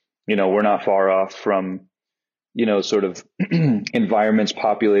 we're not far off from, sort of environments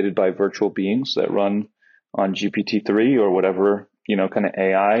populated by virtual beings that run on GPT-3 or whatever, kind of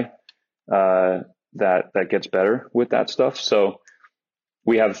AI, that gets better with that stuff. So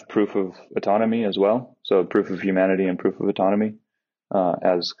we have proof of autonomy as well. So proof of humanity and proof of autonomy,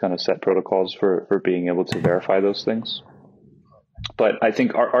 as kind of set protocols for being able to verify those things. But I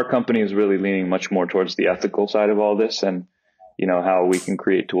think our company is really leaning much more towards the ethical side of all this and, how we can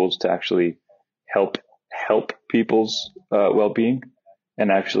create tools to actually help people's well-being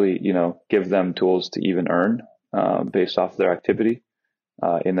and actually, give them tools to even earn based off their activity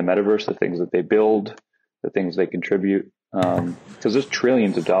in the metaverse, the things that they build, the things they contribute. Because there's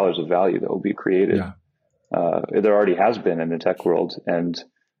trillions of dollars of value that will be created. Yeah. There already has been in the tech world, and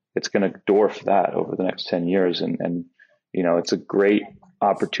it's going to dwarf that over the next 10 years. And it's a great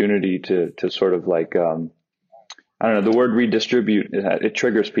opportunity to sort of I don't know, the word redistribute, it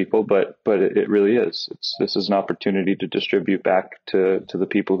triggers people, but it really is. This is an opportunity to distribute back to the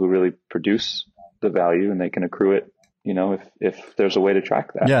people who really produce the value, and they can accrue it, if there's a way to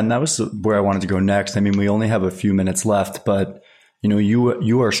track that. Yeah. And that was where I wanted to go next. I mean, we only have a few minutes left, but you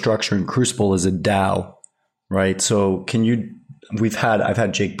are structuring Crucible as a DAO, right? So I've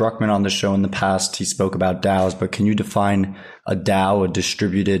had Jake Bruckman on the show in the past. He spoke about DAOs, but can you define a DAO, a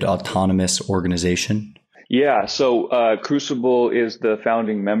distributed autonomous organization? Yeah. So, Crucible is the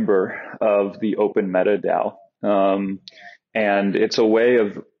founding member of the Open Meta DAO. And it's a way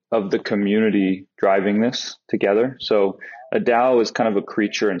of the community driving this together. So a DAO is kind of a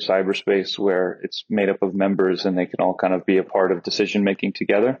creature in cyberspace where it's made up of members and they can all kind of be a part of decision making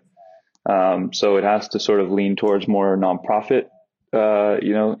together. So it has to sort of lean towards more nonprofit,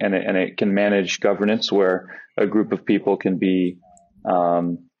 and it can manage governance where a group of people can be,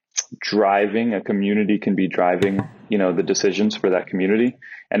 driving, a community can be driving, the decisions for that community.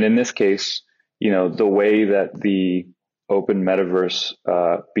 And in this case, the way that the open metaverse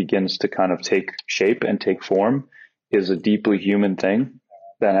begins to kind of take shape and take form is a deeply human thing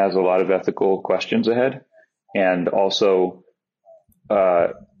that has a lot of ethical questions ahead. And also,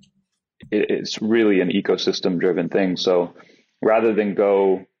 it's really an ecosystem driven thing. So rather than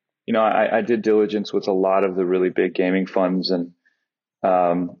go, I did diligence with a lot of the really big gaming funds, and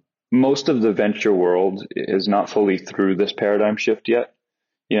most of the venture world is not fully through this paradigm shift yet.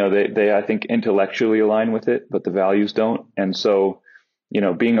 They I think intellectually align with it, but the values don't. And so,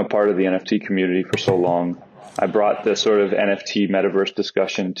 being a part of the NFT community for so long, I brought the sort of NFT metaverse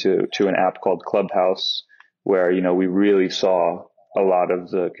discussion to an app called Clubhouse, where, we really saw a lot of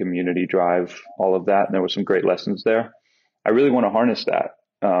the community drive all of that. And there were some great lessons there. I really want to harness that,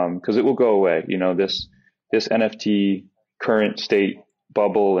 because it will go away. This NFT current state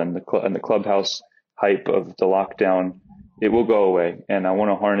bubble and the Clubhouse hype of the lockdown, it will go away. And I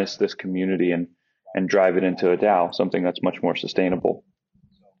want to harness this community and drive it into a DAO, something that's much more sustainable.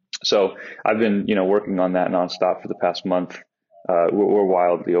 So I've been, working on that nonstop for the past month. We're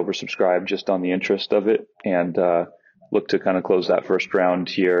wildly oversubscribed just on the interest of it, and look to kind of close that first round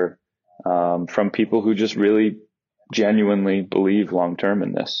here, from people who just really genuinely believe long-term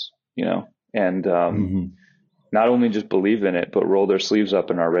in this, and not only just believe in it, but roll their sleeves up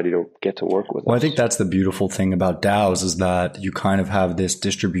and are ready to get to work with it. Well, I think that's the beautiful thing about DAOs, is that you kind of have this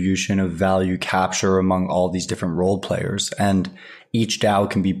distribution of value capture among all these different role players, and each DAO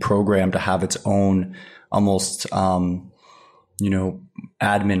can be programmed to have its own almost,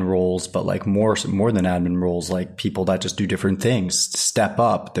 admin roles, but like more than admin roles, like people that just do different things, step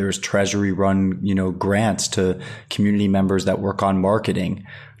up. There's treasury run, grants to community members that work on marketing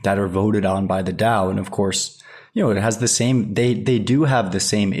that are voted on by the DAO. And of course, it has the same, they do have the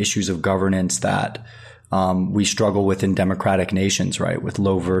same issues of governance that, we struggle with in democratic nations, right? With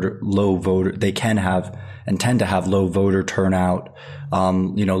low voter, they can have and tend to have low voter turnout,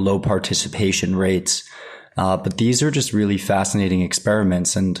 low participation rates. But these are just really fascinating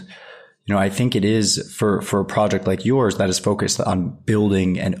experiments. And, I think it is for a project like yours that is focused on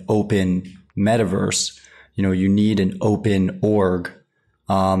building an open metaverse, you need an open org,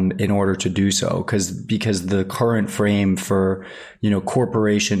 in order to do so, because the current frame for,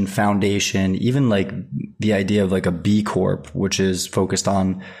 corporation, foundation, even like the idea of like a B Corp, which is focused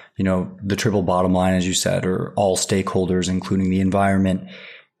on, the triple bottom line, as you said, or all stakeholders, including the environment.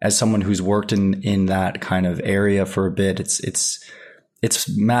 As someone who's worked in that kind of area for a bit,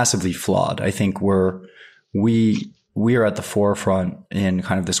 it's massively flawed. I think we are at the forefront in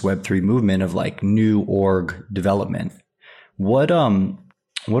kind of this Web3 movement of like new org development. What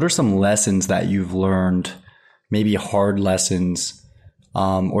are some lessons that you've learned, maybe hard lessons,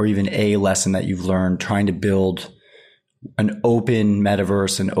 or even a lesson that you've learned trying to build an open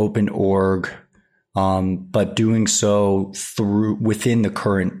metaverse, an open org, but doing so within the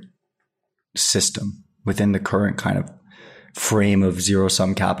current system, within the current kind of frame of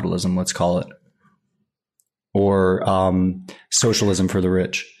zero-sum capitalism, let's call it, or socialism for the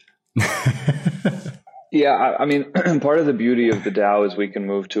rich? Yeah, I mean, part of the beauty of the DAO is we can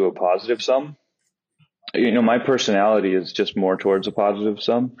move to a positive sum. My personality is just more towards a positive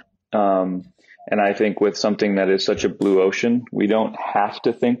sum. And I think with something that is such a blue ocean, we don't have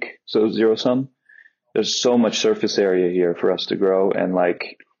to think so zero sum. There's so much surface area here for us to grow. And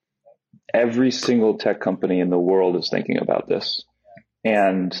like every single tech company in the world is thinking about this.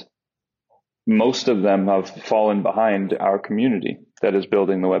 And most of them have fallen behind our community that is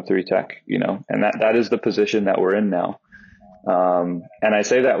building the Web3 tech, and that is the position that we're in now. And I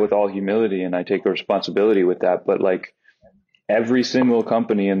say that with all humility, and I take a responsibility with that, but like every single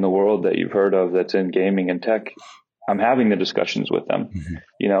company in the world that you've heard of that's in gaming and tech I'm having the discussions with them,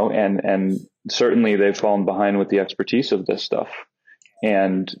 and certainly they've fallen behind with the expertise of this stuff,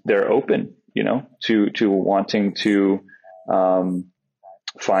 and they're open, to wanting to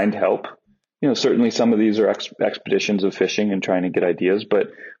find help. Certainly some of these are expeditions of fishing and trying to get ideas,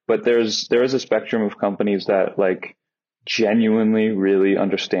 but there is a spectrum of companies that like genuinely really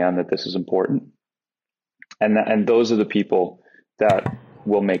understand that this is important. And those are the people that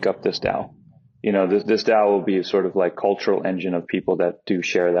will make up this DAO. This DAO will be a sort of like cultural engine of people that do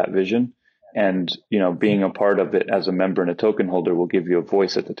share that vision. And, being a part of it as a member and a token holder will give you a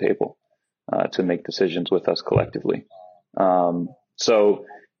voice at the table to make decisions with us collectively. So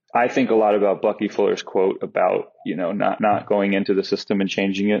I think a lot about Bucky Fuller's quote about, not going into the system and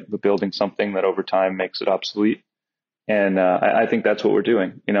changing it, but building something that over time makes it obsolete. And I think that's what we're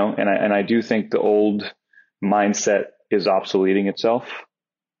doing, and I do think the old mindset is obsoleting itself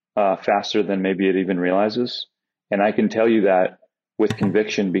faster than maybe it even realizes. And I can tell you that with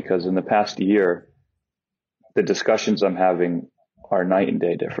conviction, because in the past year, the discussions I'm having are night and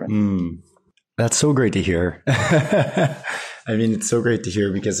day different. That's so great to hear. I mean, it's so great to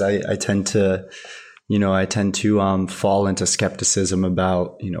hear because I tend to fall into skepticism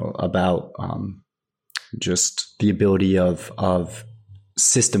about just the ability of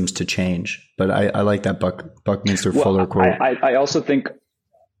systems to change. But I like that Buckminster Fuller quote. I also think,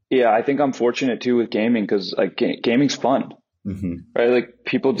 I think I'm fortunate too with gaming because like gaming's fun, right? Like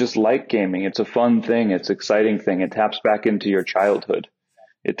people just like gaming. It's a fun thing. It's an exciting thing. It taps back into your childhood.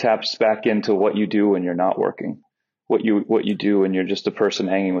 It taps back into what you do when you're not working, what you do when you're just a person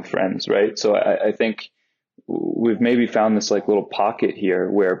hanging with friends, right? So I think we've maybe found this like little pocket here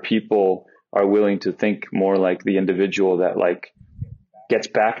where people are willing to think more like the individual that like gets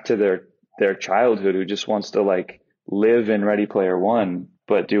back to their childhood, who just wants to like live in Ready Player One,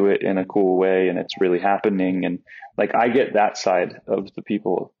 but do it in a cool way. And it's really happening. And like, I get that side of the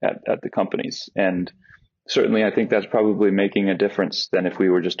people at the companies. And certainly I think that's probably making a difference than if we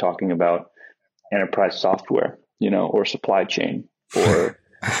were just talking about enterprise software, or supply chain or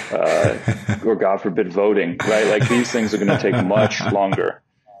God forbid voting, right? Like these things are going to take much longer.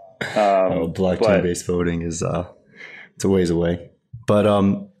 Blockchain-based voting is it's a ways away, but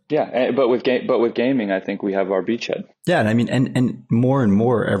but with gaming, I think we have our beachhead. Yeah, and I mean, and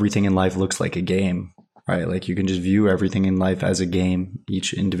more, everything in life looks like a game, right? Like you can just view everything in life as a game.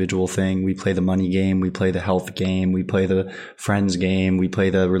 Each individual thing. We play the money game, we play the health game, we play the friends game, we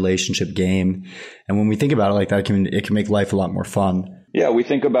play the relationship game, and when we think about it like that, it can make life a lot more fun. Yeah, we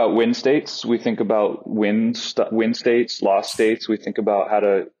think about win states. We think about win states, loss states. We think about how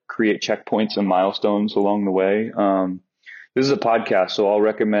to create checkpoints and milestones along the way. This is a podcast, so I'll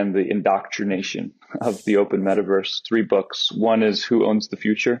recommend The Indoctrination of the Open Metaverse. 3 books. 1 is Who Owns the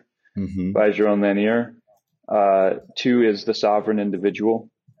Future by Jerome Lanier. 2 is The Sovereign Individual.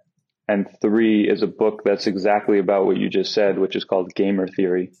 And 3 is a book that's exactly about what you just said, which is called Gamer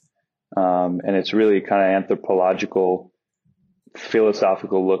Theory. And it's really kind of anthropological,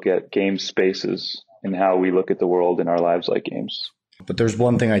 philosophical look at game spaces and how we look at the world in our lives like games. But there's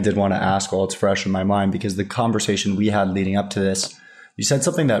one thing I did want to ask while it's fresh in my mind, because the conversation we had leading up to this, you said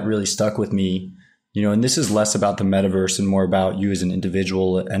something that really stuck with me, and this is less about the metaverse and more about you as an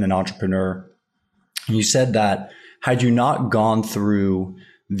individual and an entrepreneur. And you said that had you not gone through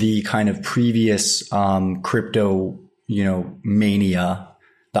the kind of previous crypto, mania,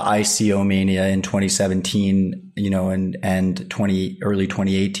 the ICO mania in 2017, and early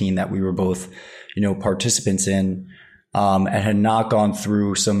 2018 that we were both, participants in, and had not gone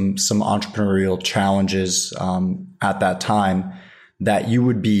through some entrepreneurial challenges at that time, that you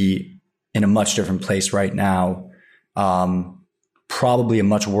would be in a much different place right now, probably a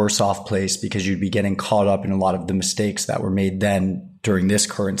much worse off place, because you'd be getting caught up in a lot of the mistakes that were made then during this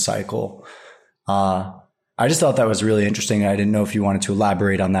current cycle. I just thought that was really interesting. I didn't know if you wanted to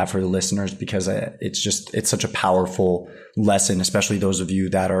elaborate on that for the listeners, because it's such a powerful lesson, especially those of you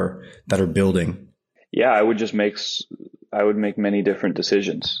that are building. Yeah, I would make many different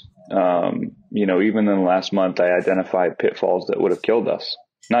decisions. Even in the last month, I identified pitfalls that would have killed us.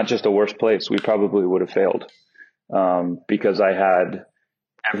 Not just a worse place. We probably would have failed because I had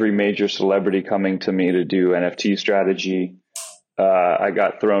every major celebrity coming to me to do NFT strategy. I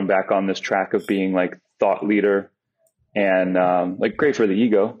got thrown back on this track of being like thought leader, and like great for the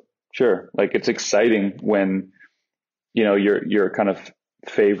ego. Sure. Like it's exciting when, your kind of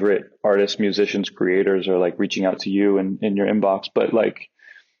favorite artists, musicians, creators are like reaching out to you in your inbox, but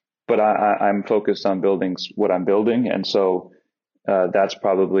I'm focused on building what I'm building. And so, that's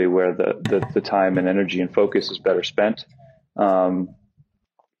probably where the time and energy and focus is better spent. And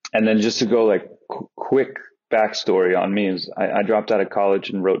then just to go like quick backstory on me is I dropped out of college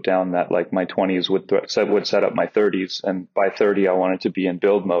and wrote down that like my 20s would set up my 30s. And by 30, I wanted to be in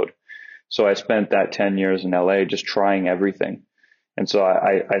build mode. So I spent that 10 years in LA just trying everything. And so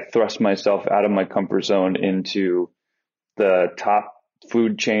I thrust myself out of my comfort zone into the top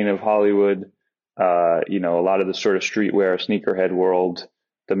food chain of Hollywood, a lot of the sort of streetwear, sneakerhead world,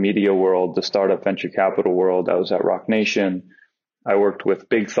 the media world, the startup venture capital world. I was at Rock Nation. I worked with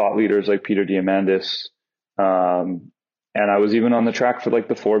big thought leaders like Peter Diamandis. And I was even on the track for like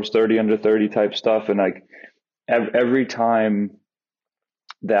the Forbes 30 under 30 type stuff. And like every time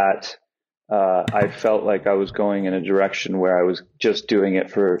that I felt like I was going in a direction where I was just doing it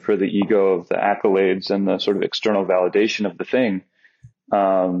for the ego of the accolades and the sort of external validation of the thing,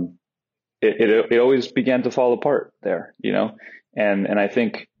 it always began to fall apart there, and I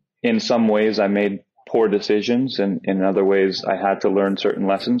think in some ways I made poor decisions, and in other ways I had to learn certain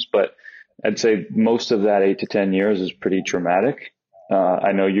lessons, but I'd say most of that 8 to 10 years is pretty traumatic.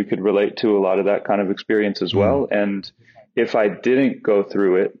 I know you could relate to a lot of that kind of experience as well. And if I didn't go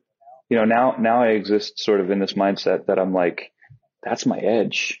through it, now I exist sort of in this mindset that I'm like, that's my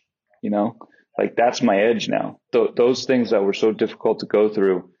edge, like that's my edge now. Those things that were so difficult to go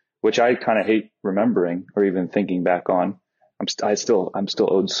through, which I kind of hate remembering or even thinking back on. I'm still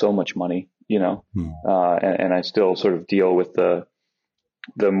owed so much money, and I still sort of deal with the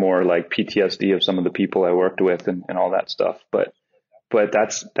more like PTSD of some of the people I worked with and all that stuff. But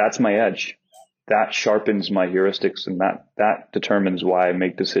that's my edge. That sharpens my heuristics, and that determines why I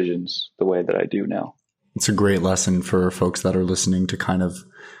make decisions the way that I do now. It's a great lesson for folks that are listening to kind of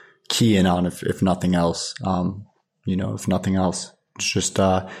key in on, if nothing else. If nothing else, it's just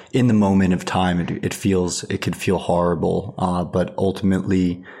in the moment of time, it could feel horrible, but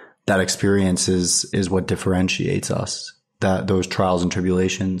ultimately that experience is what differentiates us. Those trials and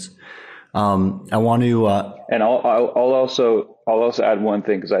tribulations. I want to, and I'll also add one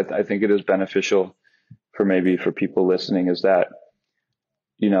thing, because I think it is beneficial for people listening, is that,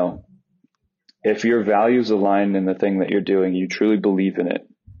 if your values align in the thing that you're doing, you truly believe in it.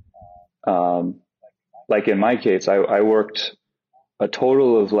 Like in my case, I worked a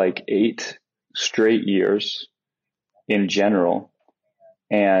total of like 8 straight years in general,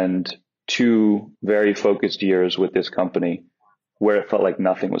 and 2 very focused years with this company where it felt like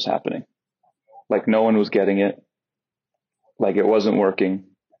nothing was happening. Like no one was getting it. Like it wasn't working.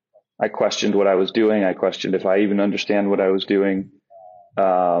 I questioned what I was doing. I questioned if I even understand what I was doing.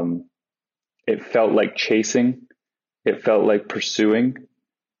 It felt like chasing. It felt like pursuing.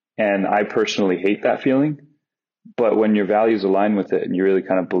 And I personally hate that feeling. But when your values align with it and you really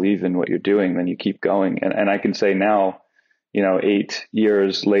kind of believe in what you're doing, then you keep going. And I can say now, 8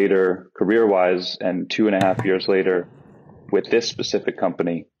 years later, career-wise, and 2.5 years later with this specific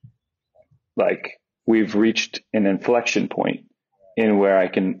company, like we've reached an inflection point in where I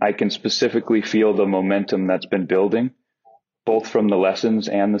can specifically feel the momentum that's been building, both from the lessons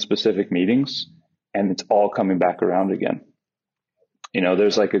and the specific meetings, and it's all coming back around again.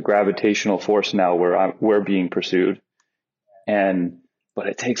 There's like a gravitational force now where we're being pursued, but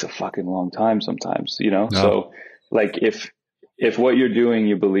it takes a fucking long time sometimes, No. So like if what you're doing,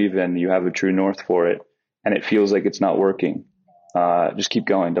 you believe in, you have a true north for it, and it feels like it's not working, just keep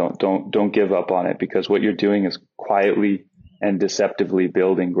going. Don't give up on it, because what you're doing is quietly and deceptively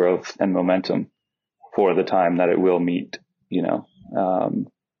building growth and momentum for the time that it will meet,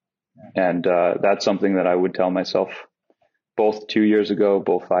 and that's something that I would tell myself both 2 years ago,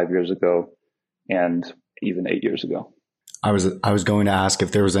 both 5 years ago, and even 8 years ago. I was going to ask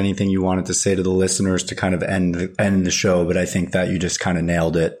if there was anything you wanted to say to the listeners to kind of end the show, but I think that you just kind of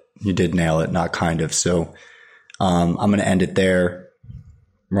nailed it. You did nail it, not kind of. So I'm going to end it there.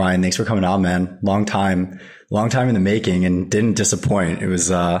 Ryan, thanks for coming on, man. Long time in the making, and didn't disappoint. It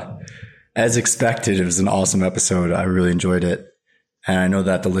was as expected. It was an awesome episode. I really enjoyed it, and I know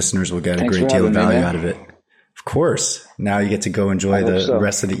that the listeners will get a great deal of value out of it. Of course. Now you get to go enjoy the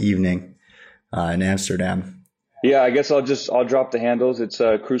rest of the evening in Amsterdam. Yeah, I guess I'll drop the handles. It's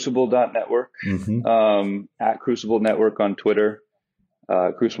crucible.network, at Crucible Network on Twitter,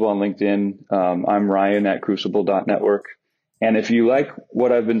 Crucible on LinkedIn. I'm Ryan at crucible.network. And if you like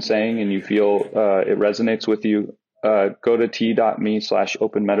what I've been saying and you feel it resonates with you, go to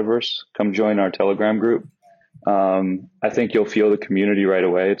t.me/open metaverse. Come join our Telegram group. I think you'll feel the community right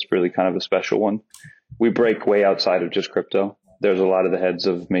away. It's really kind of a special one. We break way outside of just crypto. There's a lot of the heads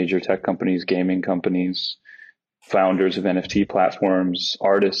of major tech companies, gaming companies, founders of NFT platforms,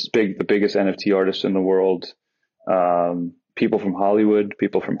 artists, the biggest NFT artists in the world, people from Hollywood,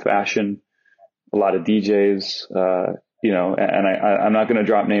 people from fashion, a lot of DJs, and I'm not going to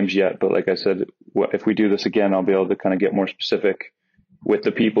drop names yet, but like I said, if we do this again, I'll be able to kind of get more specific with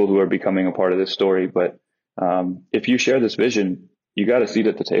the people who are becoming a part of this story. But if you share this vision, you got a seat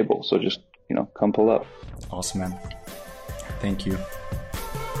at the table. So just, come pull up. Awesome, man. Thank you.